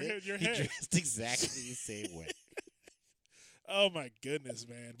did in your He head. dressed exactly the same way. Oh my goodness,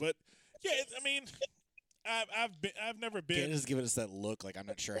 man! But yeah, I mean, I've never been. Kandyce is giving us that look like I'm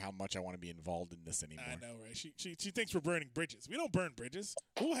not sure how much I want to be involved in this anymore. I know, right? She thinks we're burning bridges. We don't burn bridges.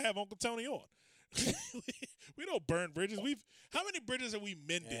 We'll have Uncle Tony on. We don't burn bridges. How many bridges have we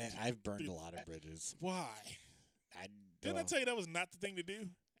mended? Yeah, I've burned a lot of bridges. Why? Didn't I tell you that was not the thing to do?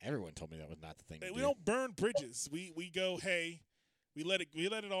 Everyone told me that was not the thing to do. We don't burn bridges. We go, hey. We let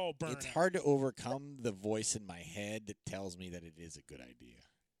it all burn. It's hard to overcome the voice in my head that tells me that it is a good idea.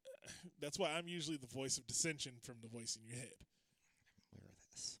 That's why I'm usually the voice of dissension from the voice in your head.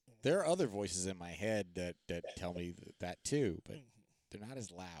 There are other voices in my head that tell me that too, but they're not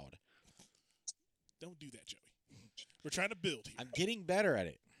as loud. Don't do that, Joey. We're trying to build here. I'm getting better at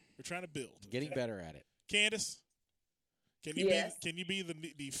it. We're trying to build. I'm getting better at it. Kandyce, can you be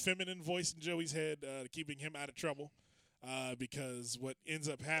the feminine voice in Joey's head, keeping him out of trouble? Because what ends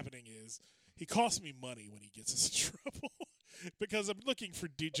up happening is he costs me money when he gets us in trouble because I'm looking for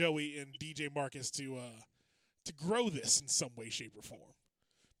Joey and DJMarcus to grow this in some way, shape, or form.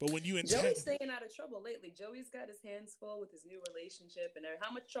 But when you Joey's staying out of trouble lately. Joey's got his hands full with his new relationship, and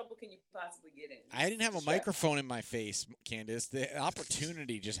how much trouble can you possibly get in? I didn't have a microphone in my face, Kandyce. The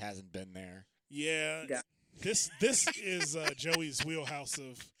opportunity just hasn't been there. Yeah. This is Joey's wheelhouse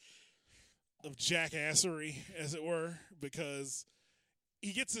of jackassery, as it were, because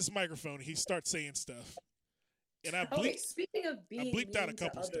he gets this microphone and he starts saying stuff, And I Okay, speaking of being bleeped out a mean to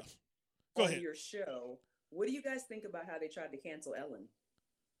couple others stuff. Go on ahead. your show, what do you guys think about how they tried to cancel Ellen?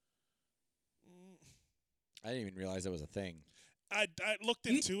 I didn't even realize that was a thing. I looked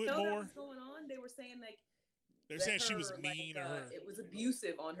into it know more. That was going on? They were saying like they're saying she was mean or her. It was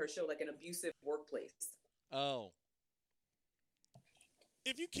abusive on her show, like an abusive workplace. Oh.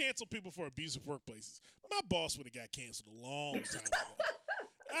 If you cancel people for abusive workplaces, my boss would have got canceled a long time ago.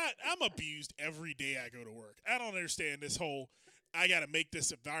 I'm abused every day I go to work. I don't understand this whole, I got to make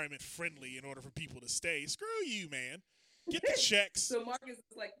this environment friendly in order for people to stay. Screw you, man. Get the checks. So Marcus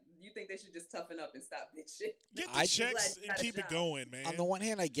is like, you think they should just toughen up and stop this shit? Get the checks and keep it going, man. On the one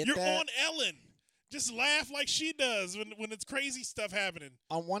hand, I get You're that. You're on Ellen. Just laugh like she does when it's crazy stuff happening.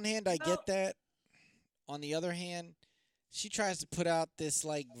 On one hand, I get that. On the other hand, she tries to put out this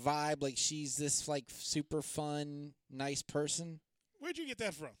like vibe like she's this like super fun, nice person. Where'd you get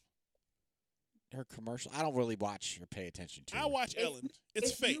that from? Her commercial. I don't really watch or pay attention to. I watch Ellen.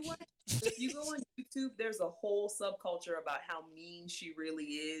 It's fake. If you go on YouTube, there's a whole subculture about how mean she really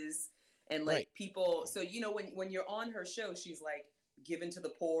is, and like people. So you know when you're on her show, she's like giving to the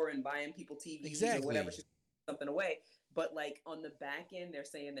poor and buying people TVs or whatever. She's something away. But like on the back end, they're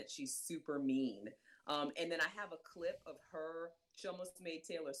saying that she's super mean. And then I have a clip of her. She almost made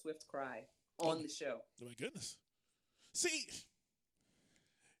Taylor Swift cry on the show. Oh my goodness! See,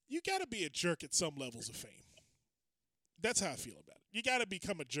 you got to be a jerk at some levels of fame. That's how I feel about it. You got to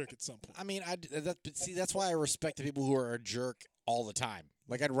become a jerk at some point. I mean, that's why I respect the people who are a jerk all the time.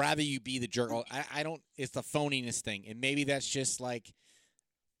 Like, I'd rather you be the jerk. I don't. It's the phoniness thing, and maybe that's just like.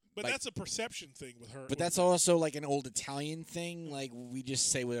 But that's a perception thing with her. But that's also like an old Italian thing. Like, we just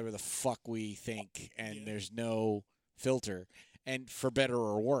say whatever the fuck we think, and there's no filter, and for better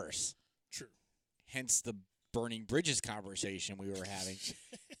or worse. True. Hence the burning bridges conversation we were having.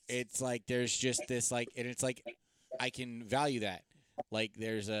 It's like there's just this like, and it's like I can value that. Like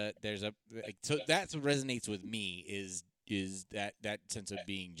there's a like, so that's what resonates with me is that sense of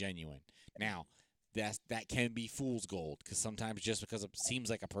being genuine. Now. That can be fool's gold because sometimes just because it seems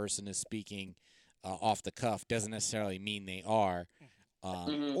like a person is speaking off the cuff doesn't necessarily mean they are,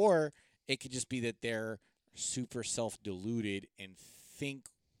 or it could just be that they're super self-deluded and think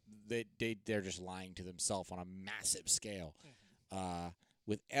that they're just lying to themselves on a massive scale.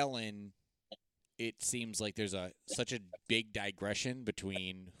 With Ellen, it seems like there's such a big digression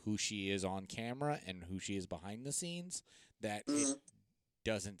between who she is on camera and who she is behind the scenes that it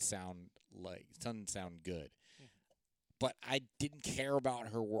doesn't sound good. But I didn't care about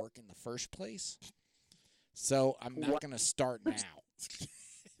her work in the first place, so I'm not going to start now.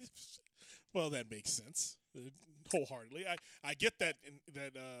 Well, that makes sense wholeheartedly. I get that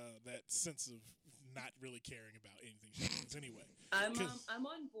that sense of not really caring about anything she does anyway. I'm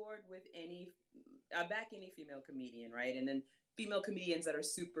on board with I back any female comedian, right? And then female comedians that are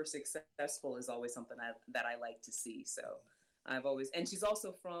super successful is always something that I like to see. So. And she's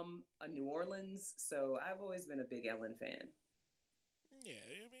also from New Orleans, so I've always been a big Ellen fan. Yeah,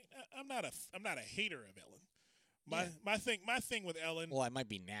 I mean, I'm not a hater of Ellen. My thing with Ellen. Well, I might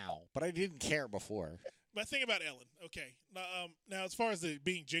be now, but I didn't care before. My thing about Ellen, okay. Now as far as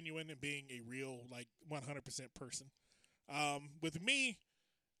being genuine and being a real 100% person, with me,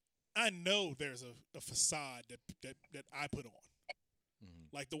 I know there's a facade that I put on. Mm-hmm.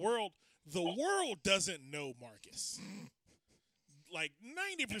 Like the world doesn't know Marcus. Like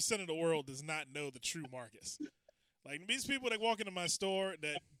 90% of the world does not know the true Marcus. Like these people that walk into my store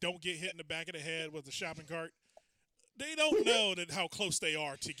that don't get hit in the back of the head with a shopping cart, they don't know how close they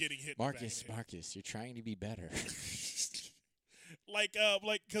are to getting hit. Marcus, you're trying to be better.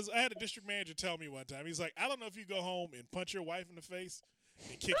 Because I had a district manager tell me one time, he's like, I don't know if you go home and punch your wife in the face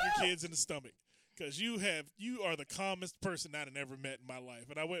and kick your kids in the stomach because you are the calmest person I've ever met in my life.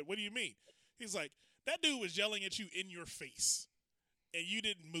 And I went, what do you mean? He's like, that dude was yelling at you in your face. And you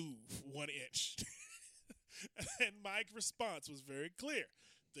didn't move 1 inch. And my response was very clear.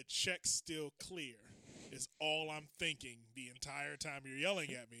 The check's still clear is all I'm thinking the entire time you're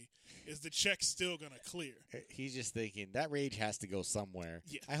yelling at me. Is the check still going to clear? He's just thinking, that rage has to go somewhere.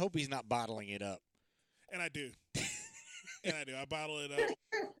 Yeah. I hope he's not bottling it up. And I do. I bottle it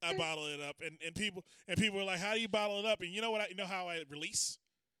up. And people are like, how do you bottle it up? And you know what? You know how I release?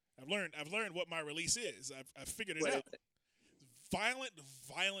 I've learned what my release is. I've figured it out.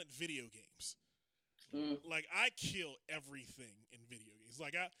 Violent video games. Like I kill everything in video games.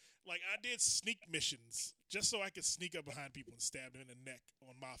 Like I did sneak missions just so I could sneak up behind people and stab them in the neck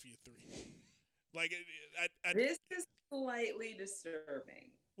on Mafia 3. Like this is slightly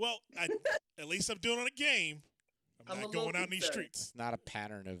disturbing. Well, at least I'm doing it on a game. I'm not going out in these streets. It's not a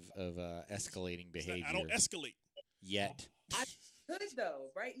pattern of escalating behavior. I don't escalate. Yet. I could though.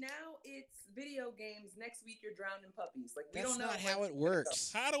 Right now it's video games. Next week you're drowning puppies. Like we That's don't know not how it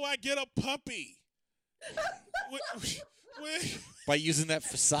works. How do I get a puppy? By using that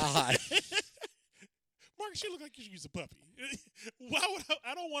facade. Marcus, you look like you should use a puppy. Why would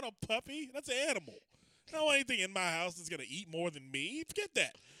I don't want a puppy. That's an animal. I don't want anything in my house that's going to eat more than me. Forget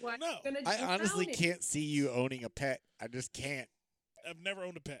that. Why No. I honestly can't see you owning a pet. I just can't. I've never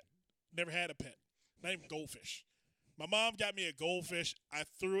owned a pet. Never had a pet. Not even goldfish. My mom got me a goldfish. I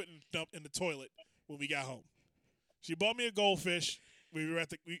threw it in the toilet when we got home. She bought me a goldfish.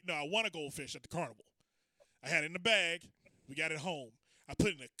 I won a goldfish at the carnival. I had it in the bag. We got it home. I put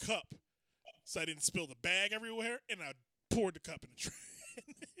it in a cup so I didn't spill the bag everywhere, and I poured the cup in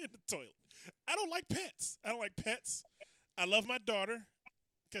the toilet. I don't like pets. I love my daughter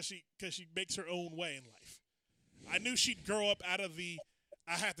because she makes her own way in life. I knew she'd grow up out of the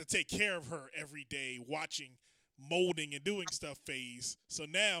I have to take care of her every day, watching, molding, and doing stuff phase. So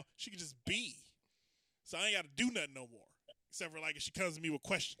now she can just be. So I ain't got to do nothing no more. Except for like if she comes to me with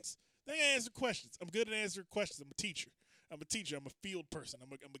questions. Then I answer questions. I'm good at answering questions. I'm a teacher. I'm a field person.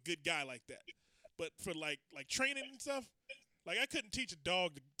 I'm a good guy like that. But for like training and stuff, like I couldn't teach a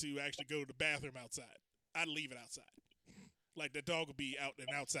dog to actually go to the bathroom outside. I'd leave it outside. Like the dog would be out and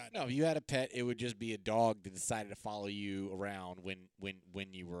outside. No, if you had a pet, it would just be a dog that decided to follow you around when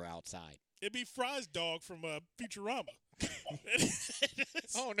you were outside. It'd be Fry's dog from Futurama.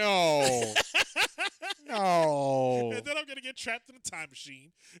 Oh no! No. And then I'm gonna get trapped in a time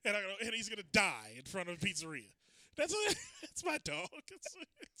machine, and he's gonna die in front of a pizzeria. That's my dog.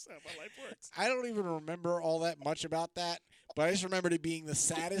 That's how my life works. I don't even remember all that much about that, but I just remembered it being the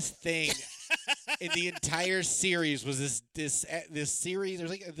saddest thing in the entire series was this series. There's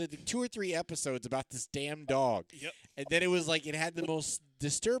like the 2 or 3 episodes about this damn dog. Yep. And then it was like it had the most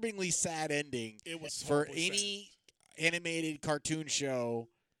disturbingly sad ending It was for horribly any animated cartoon show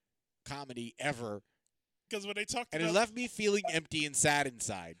comedy ever. Because when they talked And about it left me feeling empty and sad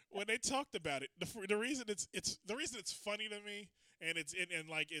inside. when they talked about it, the reason it's funny to me and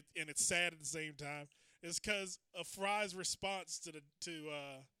it's sad at the same time is because of Fry's response to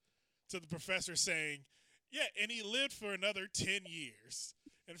the professor saying, "Yeah, and he lived for another 10 years."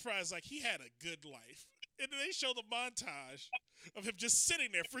 And Fry's like, "He had a good life." And then they show the montage of him just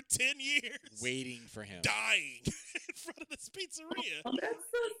sitting there for 10 years, Waiting for him. dying in front of this pizzeria. Oh, that's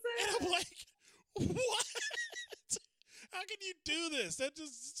so sad. And I'm like, what? How can you do this? That's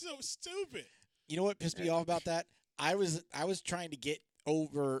just so stupid. You know what pissed me off about that? I was trying to get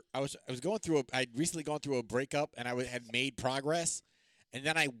over. I was going through. I'd recently gone through a breakup, and I had made progress. And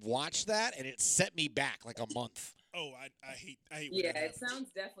then I watched that, and it set me back like a month. Oh, I hate. When Yeah, that it happens.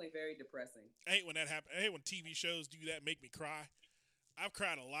 sounds definitely very depressing. I hate when that happens. I hate when TV shows do that, make me cry. I've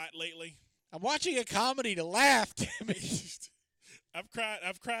cried a lot lately. I'm watching a comedy to laugh. Damn it. I've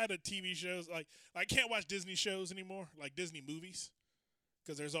cried at TV shows. Like I can't watch Disney shows anymore, like Disney movies,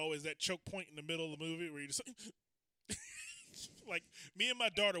 because there's always that choke point in the middle of the movie where you just like me and my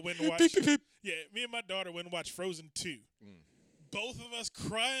daughter went and watched. Yeah, me and my daughter went and watched Frozen 2. Both of us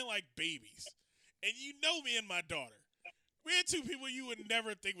crying like babies, and you know me and my daughter. We're two people you would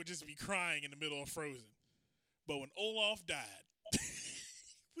never think would just be crying in the middle of Frozen. But when Olaf died,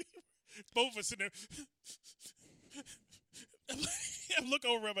 both of us sitting there. I look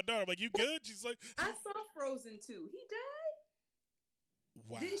over at my daughter. I'm like, "You good?" She's like, I saw Frozen 2. He died?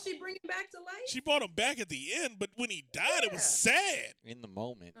 "Wow." Didn't she bring him back to life? She brought him back at the end, but when he died, it was sad In the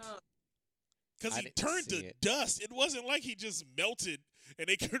moment. because I he didn't turned see to it. dust. It wasn't like he just melted and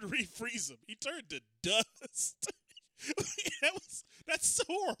they could refreeze him. He turned to dust. That's so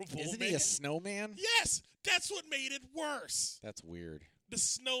horrible. Isn't man. he a snowman? Yes, that's what made it worse. That's weird. The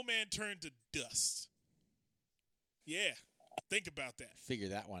snowman turned to dust. Yeah, think about that. Figure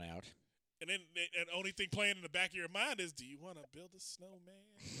that one out. And then, and the only thing playing in the back of your mind is, do you want to build a snowman?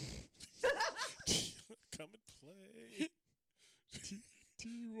 Come and play. Do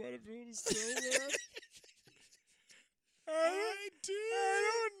you want to build a snowman? I do.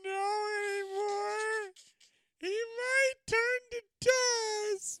 I don't know anymore. He might turn to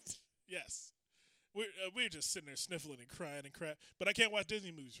dust. Yes. We're just sitting there sniffling and crying and crap. But I can't watch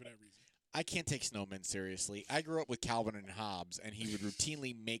Disney movies for that reason. I can't take snowmen seriously. I grew up with Calvin and Hobbes, and he would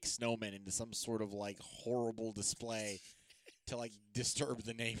routinely make snowmen into some sort of like horrible display to like disturb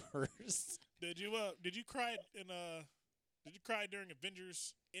the neighbors. Did you cry during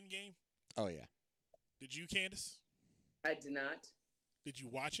Avengers Endgame? Oh yeah. Did you, Kandyce? I did not. Did you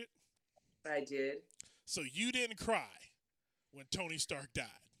watch it? I did. So you didn't cry when Tony Stark died.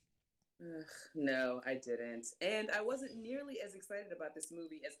 Ugh, no, I didn't. And I wasn't nearly as excited about this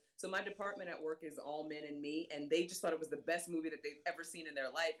movie as. So, my department at work is all men and me, and they just thought it was the best movie that they've ever seen in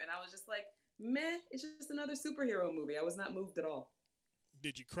their life. And I was just like, meh, it's just another superhero movie. I was not moved at all.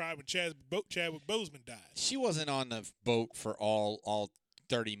 Did you cry when Chadwick Boseman died? She wasn't on the boat for all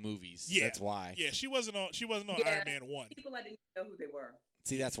 30 movies. Yeah, that's why. Yeah, she wasn't on Iron Man 1. People I didn't know who they were.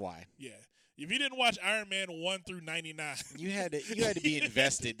 See, that's why. Yeah. If you didn't watch Iron Man 1 through 99, you had to be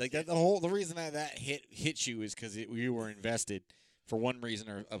invested. Like that, the reason that hit you is because you were invested for one reason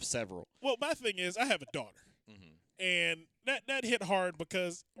or of several. Well, my thing is, I have a daughter, and that hit hard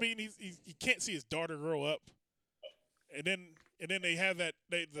because I mean he can't see his daughter grow up, and then they have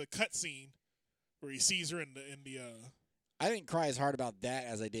the cut scene where he sees her in the. I didn't cry as hard about that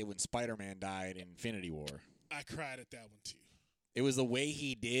as I did when Spider-Man died in Infinity War. I cried at that one too. It was the way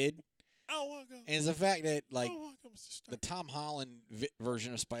he did. And it's the fact that, like, the Tom Holland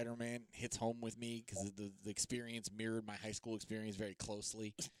version of Spider-Man hits home with me because the experience mirrored my high school experience very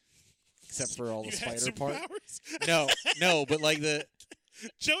closely, except for all the spider part. No, but like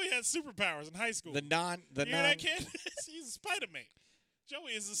Joey had superpowers in high school. That kid? He's a Spider-Man.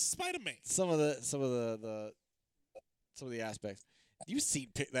 Joey is a Spider-Man. Some of the aspects. You see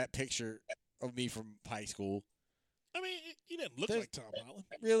that picture of me from high school. I mean, he didn't look like Tom Holland.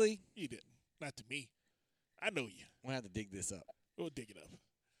 Really? He didn't. Not to me. I know you. We'll have to dig this up. We'll dig it up.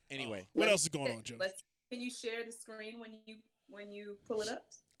 Anyway. What else is going on, Joe? Can you share the screen when you pull it up?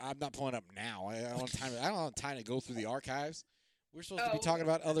 I'm not pulling it up now. I don't have time to go through the archives. We're supposed to be talking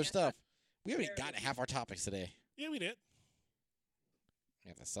about other stuff. We haven't gotten half our topics today. Yeah, we did.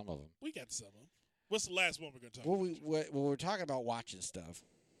 Yeah, that's some of them. We got some of them. What's the last one we're going to talk about? We're talking about watching stuff.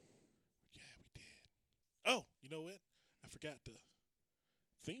 Yeah, we did. Oh, you know what? I forgot the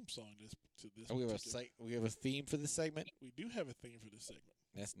theme song to this. Oh, we have a theme for this segment? We do have a theme for this segment.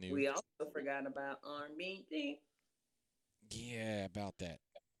 That's new. We also forgot about R&B. Yeah, about that.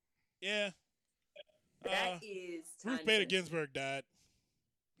 Yeah. That is Ruth Bader Ginsburg died.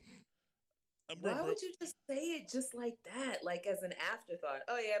 Why would you just say it just like that, like as an afterthought?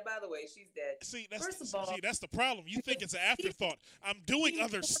 Oh yeah, by the way, she's dead. See, that's the problem. You think it's an afterthought. I'm doing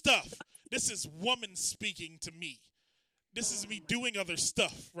other stuff. This is woman speaking to me. This is me doing other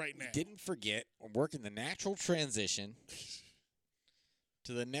stuff right now. Didn't forget, I'm working the natural transition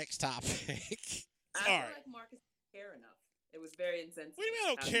to the next topic. I feel like Marcus didn't care enough. It was very insensitive. What do you mean I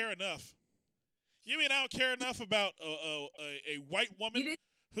don't care enough? You mean I don't care enough about a white woman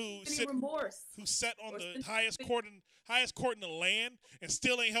who sat on the highest court in the land and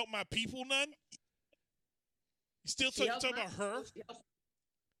still ain't helped my people none? You still talking about her?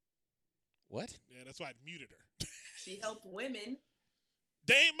 What? Yeah, that's why I muted her. She helped women.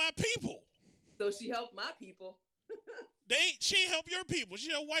 They ain't my people. So she helped my people. She ain't help your people. She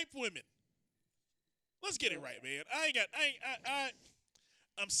helped white women. Let's get it right, man.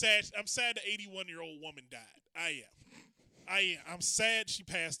 I'm sad. I'm sad the 81-year-old woman died. I am. I'm sad she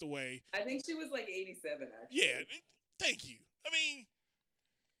passed away. I think she was like 87, actually. Yeah, thank you. I mean,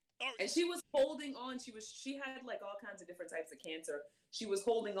 and she was holding on. She had like all kinds of different types of cancer. She was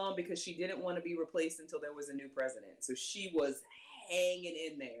holding on because she didn't want to be replaced until there was a new president. So she was hanging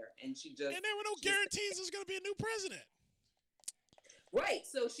in there, and she just. And there were no guarantees there's going to be a new president. Right.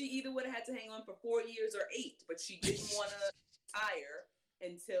 So she either would have had to hang on for 4 years or 8, but she didn't want to retire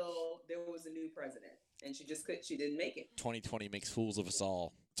until there was a new president. And she didn't make it. 2020 makes fools of us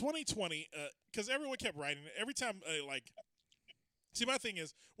all. 2020, because everyone kept writing it. Every time, see, my thing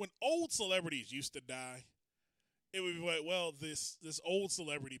is, when old celebrities used to die, it would be like, well, this old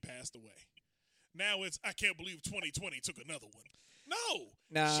celebrity passed away. Now it's, I can't believe 2020 took another one. No.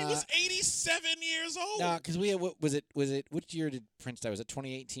 Nah. She was 87 years old. Nah, because we had, which year did Prince die? Was it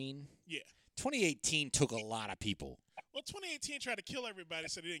 2018? Yeah. 2018 took a lot of people. Well, 2018 tried to kill everybody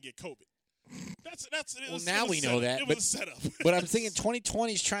so they didn't get COVID. Now we know that. It was a setup. But I'm thinking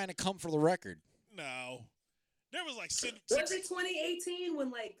 2020 is trying to come for the record. No. There was like was it 2018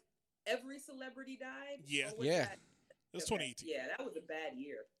 when like every celebrity died? Yeah. Yeah. It was 2018. Yeah, that was a bad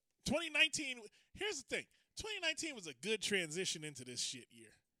year. 2019, here's the thing. 2019 was a good transition into this shit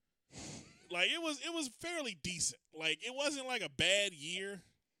year. Like it was fairly decent. Like it wasn't like a bad year.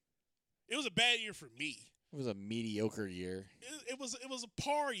 It was a bad year for me. It was a mediocre year. It was a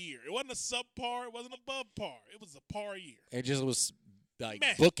par year. It wasn't a subpar. It wasn't above par. It was a par year. It just was like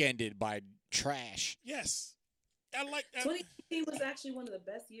bookended by trash. Yes. I like that. 2018 was actually one of the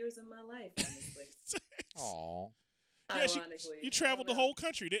best years of my life, honestly. Aw. Yeah, you traveled the whole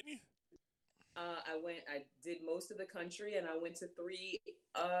country, didn't you? I did most of the country, and I went to 3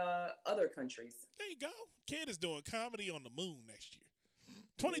 other countries. There you go. Kid is doing comedy on the moon next year.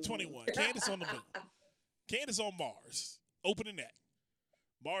 2021. Kandyce on the moon. Kandyce on Mars. Opening that.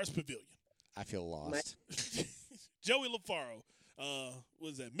 Mars Pavilion. I feel lost. Joey LaFaro.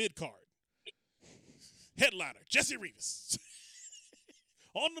 What is that? Mid-card. Headliner. Jesse Rivas.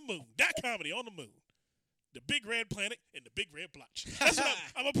 On the moon. That comedy on the moon. The Big Red Planet and the Big Red Blotch. That's what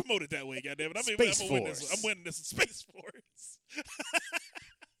I'm going to promote it that way, goddammit. I'm winning this Space Force.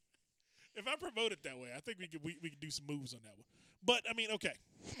 If I promote it that way, I think we could do some moves on that one. But, I mean, okay.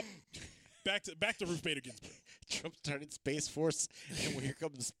 Back to Ruth Bader Ginsburg. Trump started Space Force, and here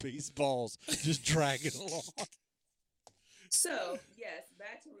come the space balls just dragging along. So, yes,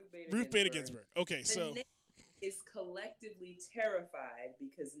 back to Ruth Bader Ginsburg. Okay, so. The nation is collectively terrified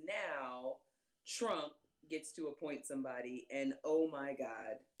because now Trump gets to appoint somebody, and oh my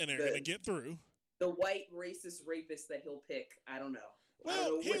God. And they're going to get through. The white racist rapist that he'll pick, I don't know.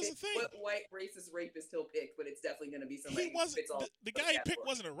 Well, here's the thing. What white racist rapist he'll pick, but it's definitely going to be somebody he wasn't, who fits all the guy he picked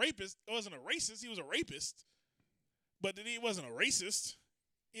wasn't a rapist. Wasn't a racist. He was a rapist. But then he wasn't a racist.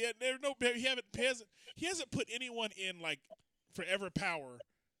 Yeah, there's no. He hasn't put anyone in like forever power.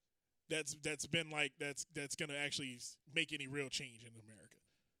 That's going to actually make any real change in America.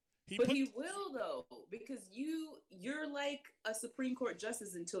 He will though, because you're like a Supreme Court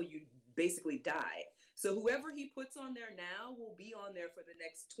justice until you basically die. So whoever he puts on there now will be on there for the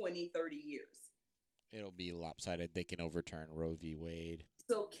next 20, 30 years. It'll be lopsided. They can overturn Roe v. Wade.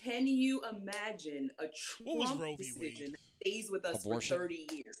 So can you imagine a Trump decision that stays with us Abortion. for 30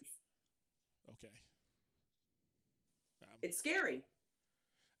 years? Okay. It's scary.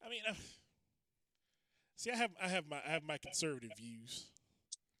 I mean, see, I have my conservative views,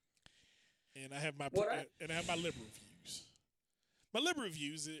 and I have my liberal views. My liberal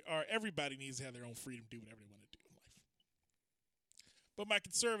views are everybody needs to have their own freedom to do whatever they want to do in life. But my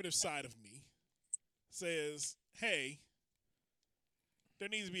conservative side of me says, hey, there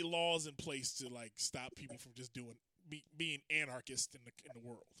needs to be laws in place to like stop people from just being anarchists in the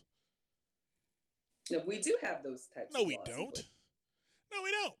world. No, we do have those types. No, we don't. No,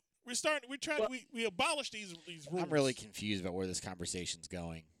 we don't. We abolish these rules. I'm really confused about where this conversation's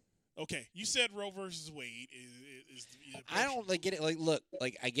going. Okay, you said Roe versus Wade is I don't get it. Like, look,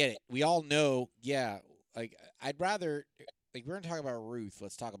 like I get it. We all know. Yeah, like I'd rather. Like we're gonna talk about Ruth.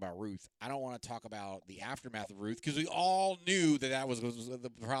 Let's talk about Ruth. I don't want to talk about the aftermath of Ruth because we all knew that was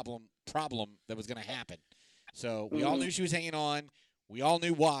the problem that was gonna happen. So we all knew she was hanging on. We all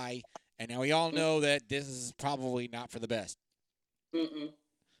knew why, and now we all know that this is probably not for the best.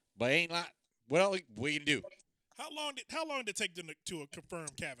 But ain't not. What else we can do? How long did it take them to confirm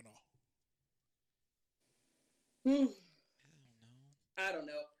Kavanaugh? I don't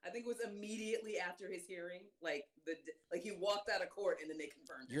know. I think it was immediately after his hearing. Like he walked out of court and then they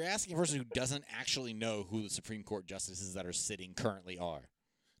confirmed it. You're asking a person who doesn't actually know who the Supreme Court justices that are sitting currently are.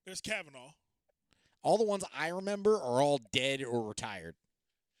 There's Kavanaugh. All the ones I remember are all dead or retired.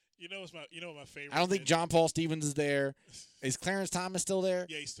 You know what my favorite? I don't think John Paul Stevens is there. Is Clarence Thomas still there?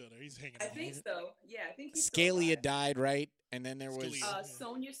 Yeah, he's still there. He's hanging. I think so. Yeah, I think he's Scalia died, right? And then there was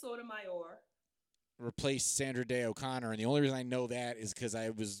Sonia Sotomayor replaced Sandra Day O'Connor, and the only reason I know that is because I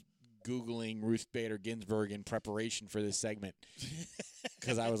was Googling Ruth Bader Ginsburg in preparation for this segment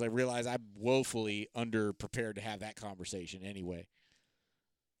because I realized I'm woefully underprepared to have that conversation anyway.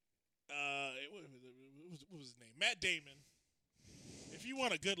 What was his name? Matt Damon. If you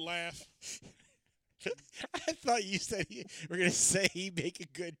want a good laugh, I thought you said we're going to say he'd make a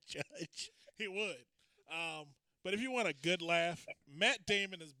good judge. He would. But if you want a good laugh, Matt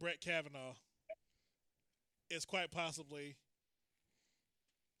Damon as Brett Kavanaugh is quite possibly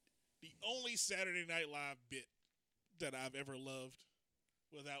the only Saturday Night Live bit that I've ever loved,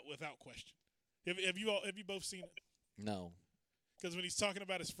 without question. Have you both seen it? No. Because when he's talking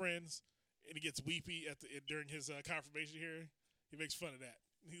about his friends and he gets weepy during his confirmation hearing, he makes fun of that.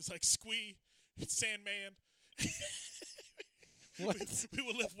 He's like, "Squee, Sandman." What? We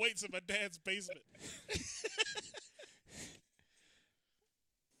would lift weights in my dad's basement.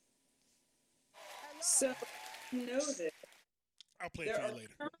 So, you know that I'll play it for you later.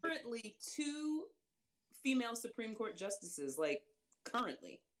 There are currently 2 female Supreme Court justices, like,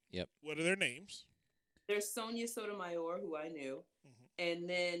 currently. Yep. What are their names? There's Sonia Sotomayor, who I knew, and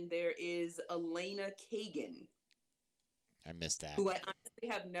then there is Elena Kagan. I missed that. Who I honestly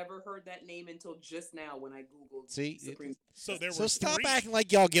have never heard that name until just now when I Googled Supreme Court. So stop acting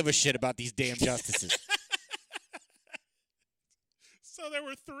like y'all give a shit about these damn justices. So there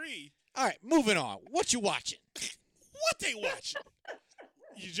were 3. All right, moving on. What you watching? What they watching?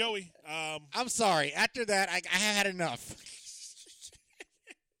 You, Joey. I'm sorry. After that, I have had enough.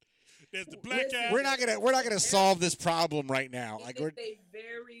 There's the black guy. We're not gonna solve this problem right now. It is a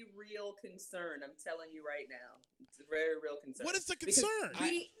very real concern. I'm telling you right now. It's a very real concern. What is the concern?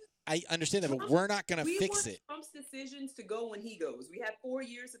 I understand that, but we're not going to fix it. Trump's decisions to go when he goes. We have 4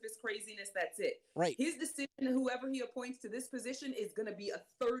 years of his craziness. That's it. Right. His decision, whoever he appoints to this position, is going to be a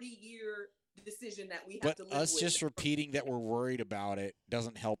 30-year decision that we have to live with. But us just repeating that we're worried about it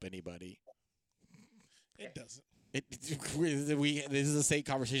doesn't help anybody. It doesn't. This is the same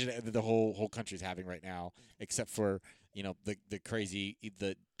conversation that the whole country's having right now, except for the crazy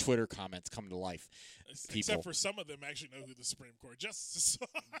Twitter comments come to life. Except for some of them actually know who the Supreme Court justices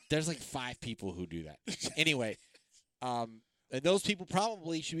are. There's like 5 people who do that. Anyway, and those people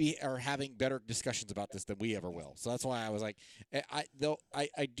probably are having better discussions about this than we ever will. So that's why I was like, I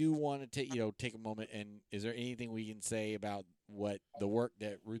do want to take a moment. And is there anything we can say about what the work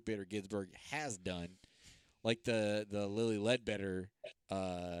that Ruth Bader Ginsburg has done? Like the Lily Ledbetter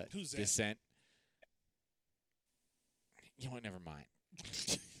Who's that? dissent. You know what? Never mind.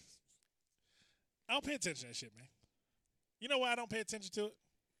 I don't pay attention to that shit, man. You know why I don't pay attention to it?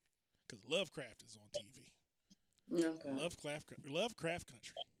 Because Lovecraft is on TV. Okay. Lovecraft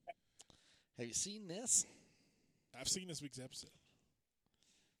Country. Have you seen this? I've seen this week's episode.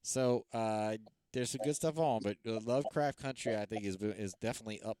 So there's some good stuff on, but Lovecraft Country, I think, is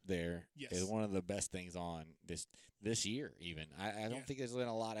definitely up there. Yes. Is one of the best things on this year. Even I don't think there's been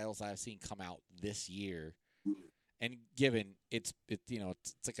a lot else I've seen come out this year. And given it's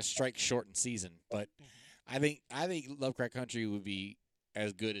like a strike shortened season, but I think Lovecraft Country would be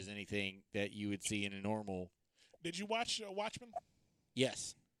as good as anything that you would see in a normal. Did you watch Watchmen?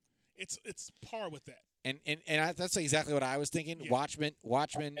 Yes. It's par with that. And that's exactly what I was thinking. Yeah. Watchmen,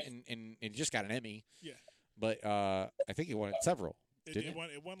 and it just got an Emmy. Yeah. But I think it won several. It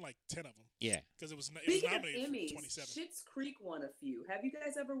won like 10 of them. Yeah. Because it was Speaking nominated of Emmys, for 27. Schitt's Creek won a few. Have you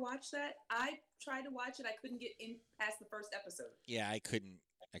guys ever watched that? I tried to watch it. I couldn't get in past the first episode. Yeah, I couldn't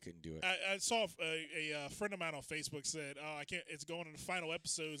do it. I saw a friend of mine on Facebook said, "Oh, I can't. It's going to the final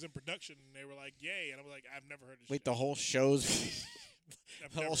episodes in production." And they were like, "Yay!" And I was like, "I've never heard of this." Wait, show. the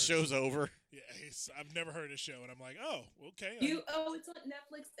whole show's over. Yeah, I've never heard of this show, and I'm like, "Oh, okay." It's on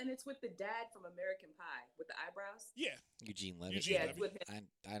Netflix, and it's with the dad from American Pie with the eyebrows. Yeah, Eugene Levy. It's with him.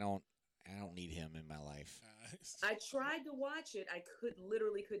 I don't need him in my life. I tried to watch it. I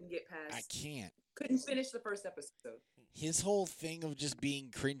literally couldn't get past. I can't. Couldn't finish the first episode. His whole thing of just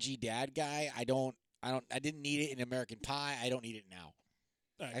being cringy dad guy, I didn't need it in American Pie. I don't need it now.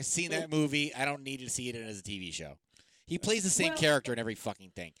 Right. I've seen that movie. I don't need to see it as a TV show. He plays the same character in every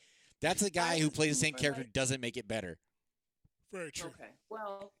fucking thing. That's a guy who plays the same character doesn't make it better. Very true. Okay.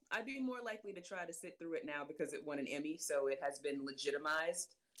 Well, I'd be more likely to try to sit through it now because it won an Emmy, so it has been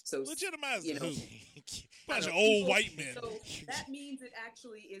legitimized. So Legitimized who? Bunch of old white men. So that means it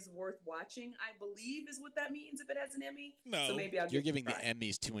actually is worth watching, I believe, is what that means if it has an Emmy. No. So maybe You're giving the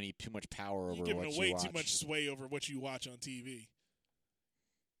Emmys too much power over You're giving what away you watch. too much sway over what you watch on TV.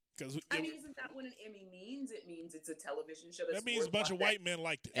 Isn't that what an Emmy means? It means it's a television show. That means a bunch of white men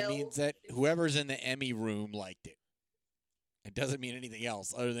liked it. It means that whoever's in the Emmy room liked it. It doesn't mean anything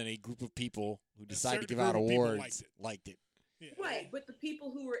else other than a group of people who decide to give out awards liked it. Yeah. Right, but the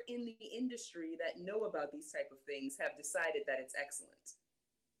people who are in the industry that know about these type of things have decided that it's excellent.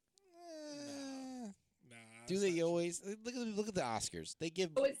 Nah. Do they always look at the Oscars? They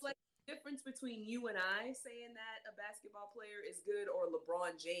give. So it's like the difference between you and I saying that a basketball player is good, or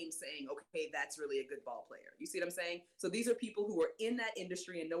LeBron James saying, "Okay, that's really a good ball player." You see what I'm saying? So these are people who are in that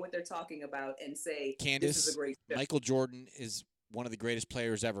industry and know what they're talking about, and say, Kandyce, "This is a great show." Michael Jordan is one of the greatest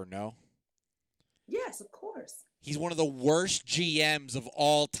players ever. No. Yes, of course. He's one of the worst GMs of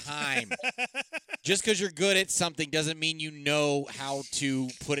all time. Just because you're good at something doesn't mean you know how to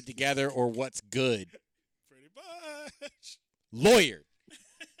put it together or what's good. Pretty much. Lawyer.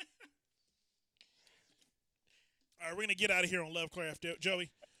 All right, we're going to get out of here on Lovecraft.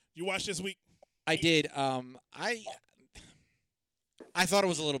 Joey, you watched this week? I did. I thought it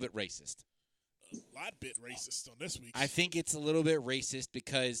was a little bit racist. A lot bit racist on this week. I think it's a little bit racist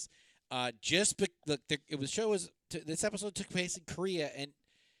because this episode took place in Korea, and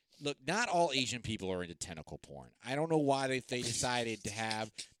look, not all Asian people are into tentacle porn. I don't know why they decided to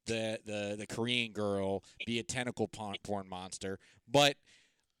have the Korean girl be a tentacle porn monster, but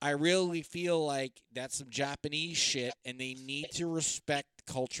I really feel like that's some Japanese shit, and they need to respect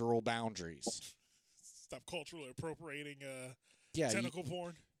cultural boundaries. Stop culturally appropriating tentacle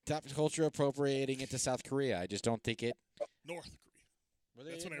porn. Stop culture appropriating it to South Korea. I just don't think it. North Korea.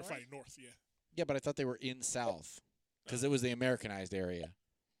 That's when they were fighting North, yeah. Yeah, but I thought they were in South because it was the Americanized area.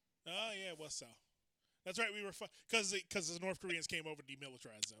 Oh, yeah, it was South. That's right. We were because the North Koreans came over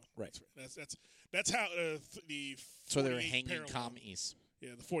demilitarized zone. Right. That's how the. So they were hanging parallel. commies.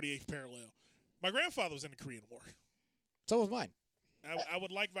 Yeah, the 48th parallel. My grandfather was in the Korean War. So was mine. I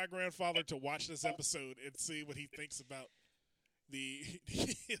would like my grandfather to watch this episode and see what he thinks about the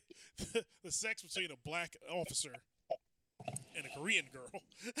sex between a black officer and a Korean girl.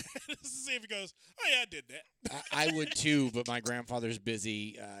 To see if he goes, oh yeah, I did that. I would too, but my grandfather's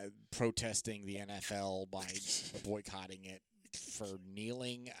busy protesting the NFL by boycotting it for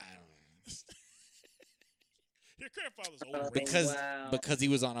kneeling. I don't know. Your grandfather's old. Because he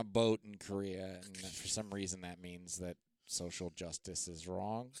was on a boat in Korea, and for some reason that means that social justice is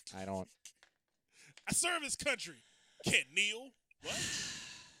wrong. I serve his country. Can't kneel.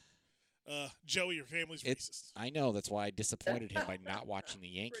 What? Joey, your family's racist. I know. That's why I disappointed him by not watching the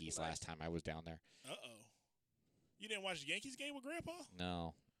Yankees last time I was down there. Uh-oh. You didn't watch the Yankees game with Grandpa?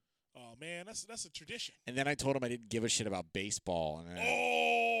 No. Oh, man, that's a tradition. And then I told him I didn't give a shit about baseball.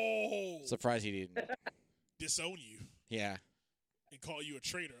 And surprised he didn't. Disown you. Yeah. And call you a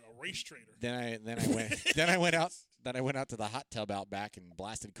traitor, a race traitor. Then I went out to the hot tub out back and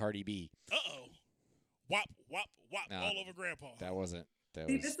blasted Cardi B. Uh-oh. Wop, wop, wop, all over Grandpa. That wasn't.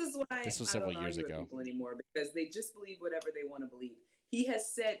 This is why this was several years ago. People anymore, because they just believe whatever they want to believe. He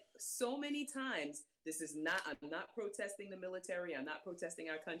has said so many times, I'm not protesting the military. I'm not protesting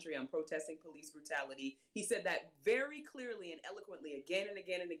our country. I'm protesting police brutality. He said that very clearly and eloquently again and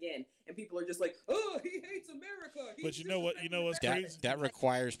again and again. And people are just like, oh, he hates America. But you know what's crazy? That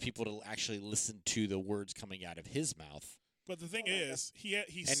requires people to actually listen to the words coming out of his mouth. But the thing is, he and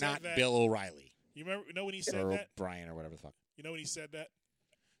said not that, Bill O'Reilly. You know when he said or that? Brian or whatever the fuck. You know when he said that?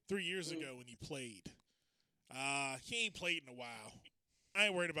 3 years ago when he played. He ain't played in a while. I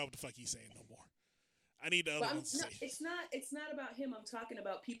ain't worried about what the fuck he's saying no more. I need the other ones to say. It's not about him. I'm talking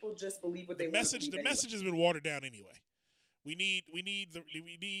about people just believe what they want to believe. The message has been watered down anyway.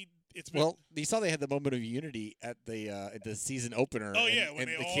 Well, you saw they had the moment of unity at the season opener. Oh yeah, when and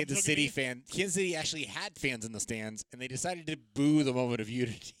they the all Kansas City actually had fans in the stands, and they decided to boo the moment of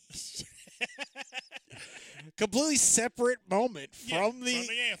unity. Completely separate moment from the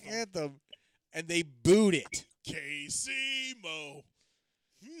anthem, and they booed it. K-C-Mo.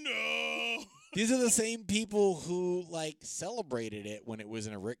 No. These are the same people who celebrated it when it was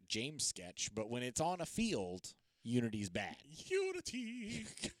in a Rick James sketch, but when it's on a field, unity's bad. Unity.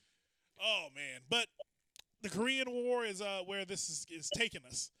 Oh man, but the Korean War is where this is taking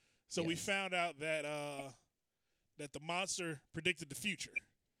us. So we found out that that the monster predicted the future.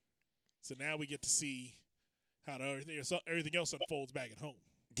 So now we get to see how everything else unfolds back at home.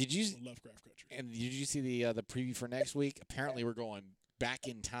 Did you Lovecraft Country? And did you see the preview for next week? Apparently, we're going back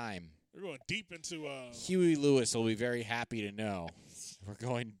in time. We're going deep into. Huey Lewis will be very happy to know we're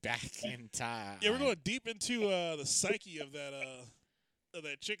going back in time. Yeah, we're going deep into the psyche of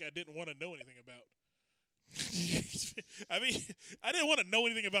that chick I didn't want to know anything about. I mean, I didn't want to know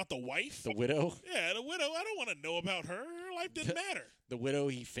anything about the wife. The widow? Yeah, the widow. I don't want to know about her. Her life didn't matter. The widow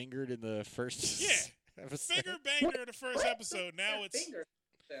he fingered in the first episode. Finger banged her in the first episode. Now it's...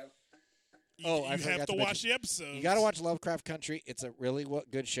 I have to watch the episode. You got to watch Lovecraft Country. It's a really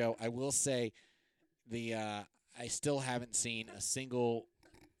good show. I will say I still haven't seen a single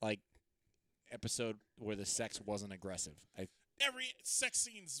episode where the sex wasn't aggressive. Every sex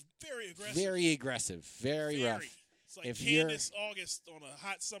scene's very aggressive. Very aggressive. Very rough. It's like Kandyce August on a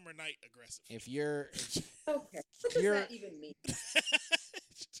hot summer night aggressive. If you're... Okay. What does that even mean?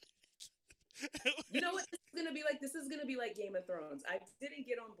 You know what this is gonna be like Game of Thrones. I didn't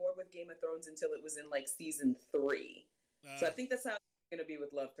get on board with Game of Thrones until it was in season 3. So I think that's how it's gonna be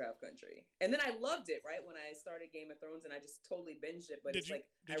with Lovecraft Country. And then I loved it right when I started Game of Thrones, and I just totally binged it. But did you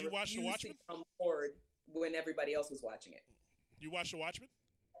watch The Watchmen? To come forward when everybody else was watching it. You watch The Watchmen?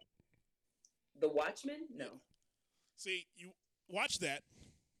 The Watchmen? No. See, you watch that,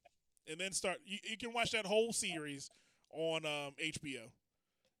 and then start. You can watch that whole series on HBO.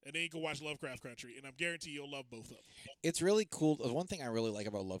 And then you can watch Lovecraft Country, and I'm guaranteed you'll love both of them. It's really cool. The one thing I really like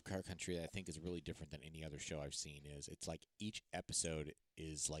about Lovecraft Country that I think is really different than any other show I've seen is it's like each episode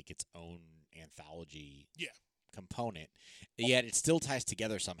is like its own anthology component, yet it still ties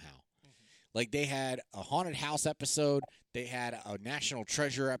together somehow. Mm-hmm. Like they had a haunted house episode, they had a national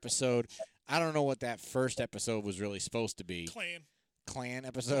treasure episode. I don't know what that first episode was really supposed to be. Clan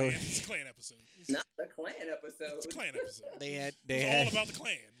episode. It's a clan episode. It's not the clan episode. It's a clan episode. It's all about the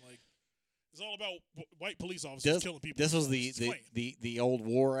clan. It's all about white police officers killing people. This was the old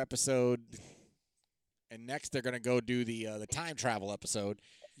war episode, and next they're gonna go do the time travel episode.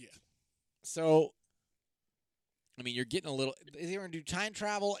 Yeah. So, I mean, you're getting a little. They're gonna do time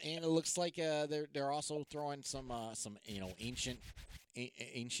travel, and it looks like they're also throwing some ancient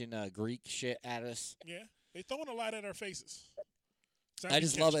Greek shit at us. Yeah, they're throwing a lot at our faces. I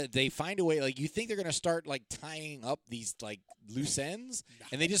just love it. They find a way. Like, you think they're gonna start like tying up these like loose ends,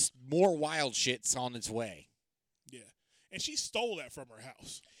 and they just more wild shit's on its way. Yeah, and she stole that from her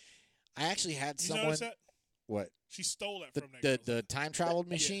house. I actually had You someone. notice that? What? She stole that from that. The time travel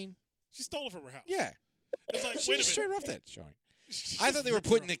machine. She stole it from her house. Yeah. It's like, She wait a straight minute. off that showing. I thought they were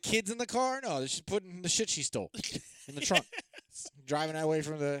putting the kids in the car. No, they're just putting the shit she stole in the trunk, driving that away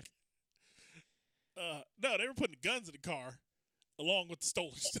from the. No, they were putting guns in the car, along with the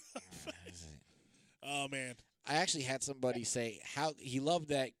stolen stuff. Oh man. I actually had somebody say how he loved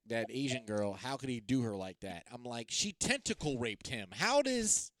that Asian girl. How could he do her like that? I'm like, she tentacle raped him. How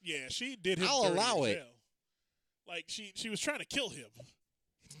does? Yeah, she did him. I'll dirty allow as it. hell. Like she was trying to kill him,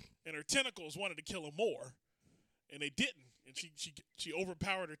 and her tentacles wanted to kill him more, and they didn't. And she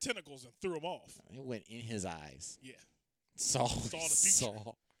overpowered her tentacles and threw him off. It went in his eyes. Yeah, Saw the future.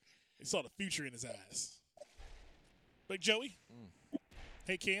 saw. They saw the future in his eyes. But Joey,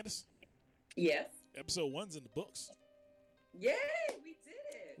 hey Kandyce, Yes. episode 1's in the books. Yay, we did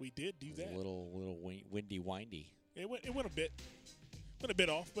it. We did do that. A little windy windy. It went a bit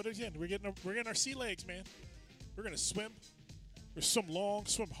off, but again, we're getting our sea legs, man. We're gonna swim. We're swim long,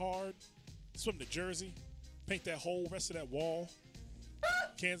 swim hard, swim to Jersey, paint that whole rest of that wall,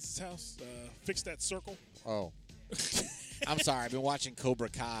 Kansas house, fix that circle. Oh. I'm sorry. I've been watching Cobra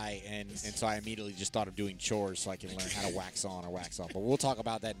Kai, and so I immediately just thought of doing chores so I can learn how to wax on or wax off. But we'll talk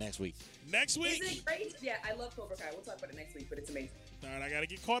about that next week. Next week. Is it great? Yeah, I love Cobra Kai. We'll talk about it next week, but it's amazing. All right, I gotta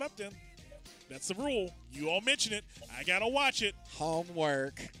get caught up then. That's the rule. You all mention it. I gotta watch it.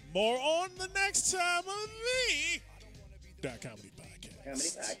 Homework. More on the next time of the Comedy Podcast. Comedy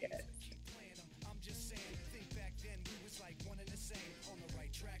Podcast.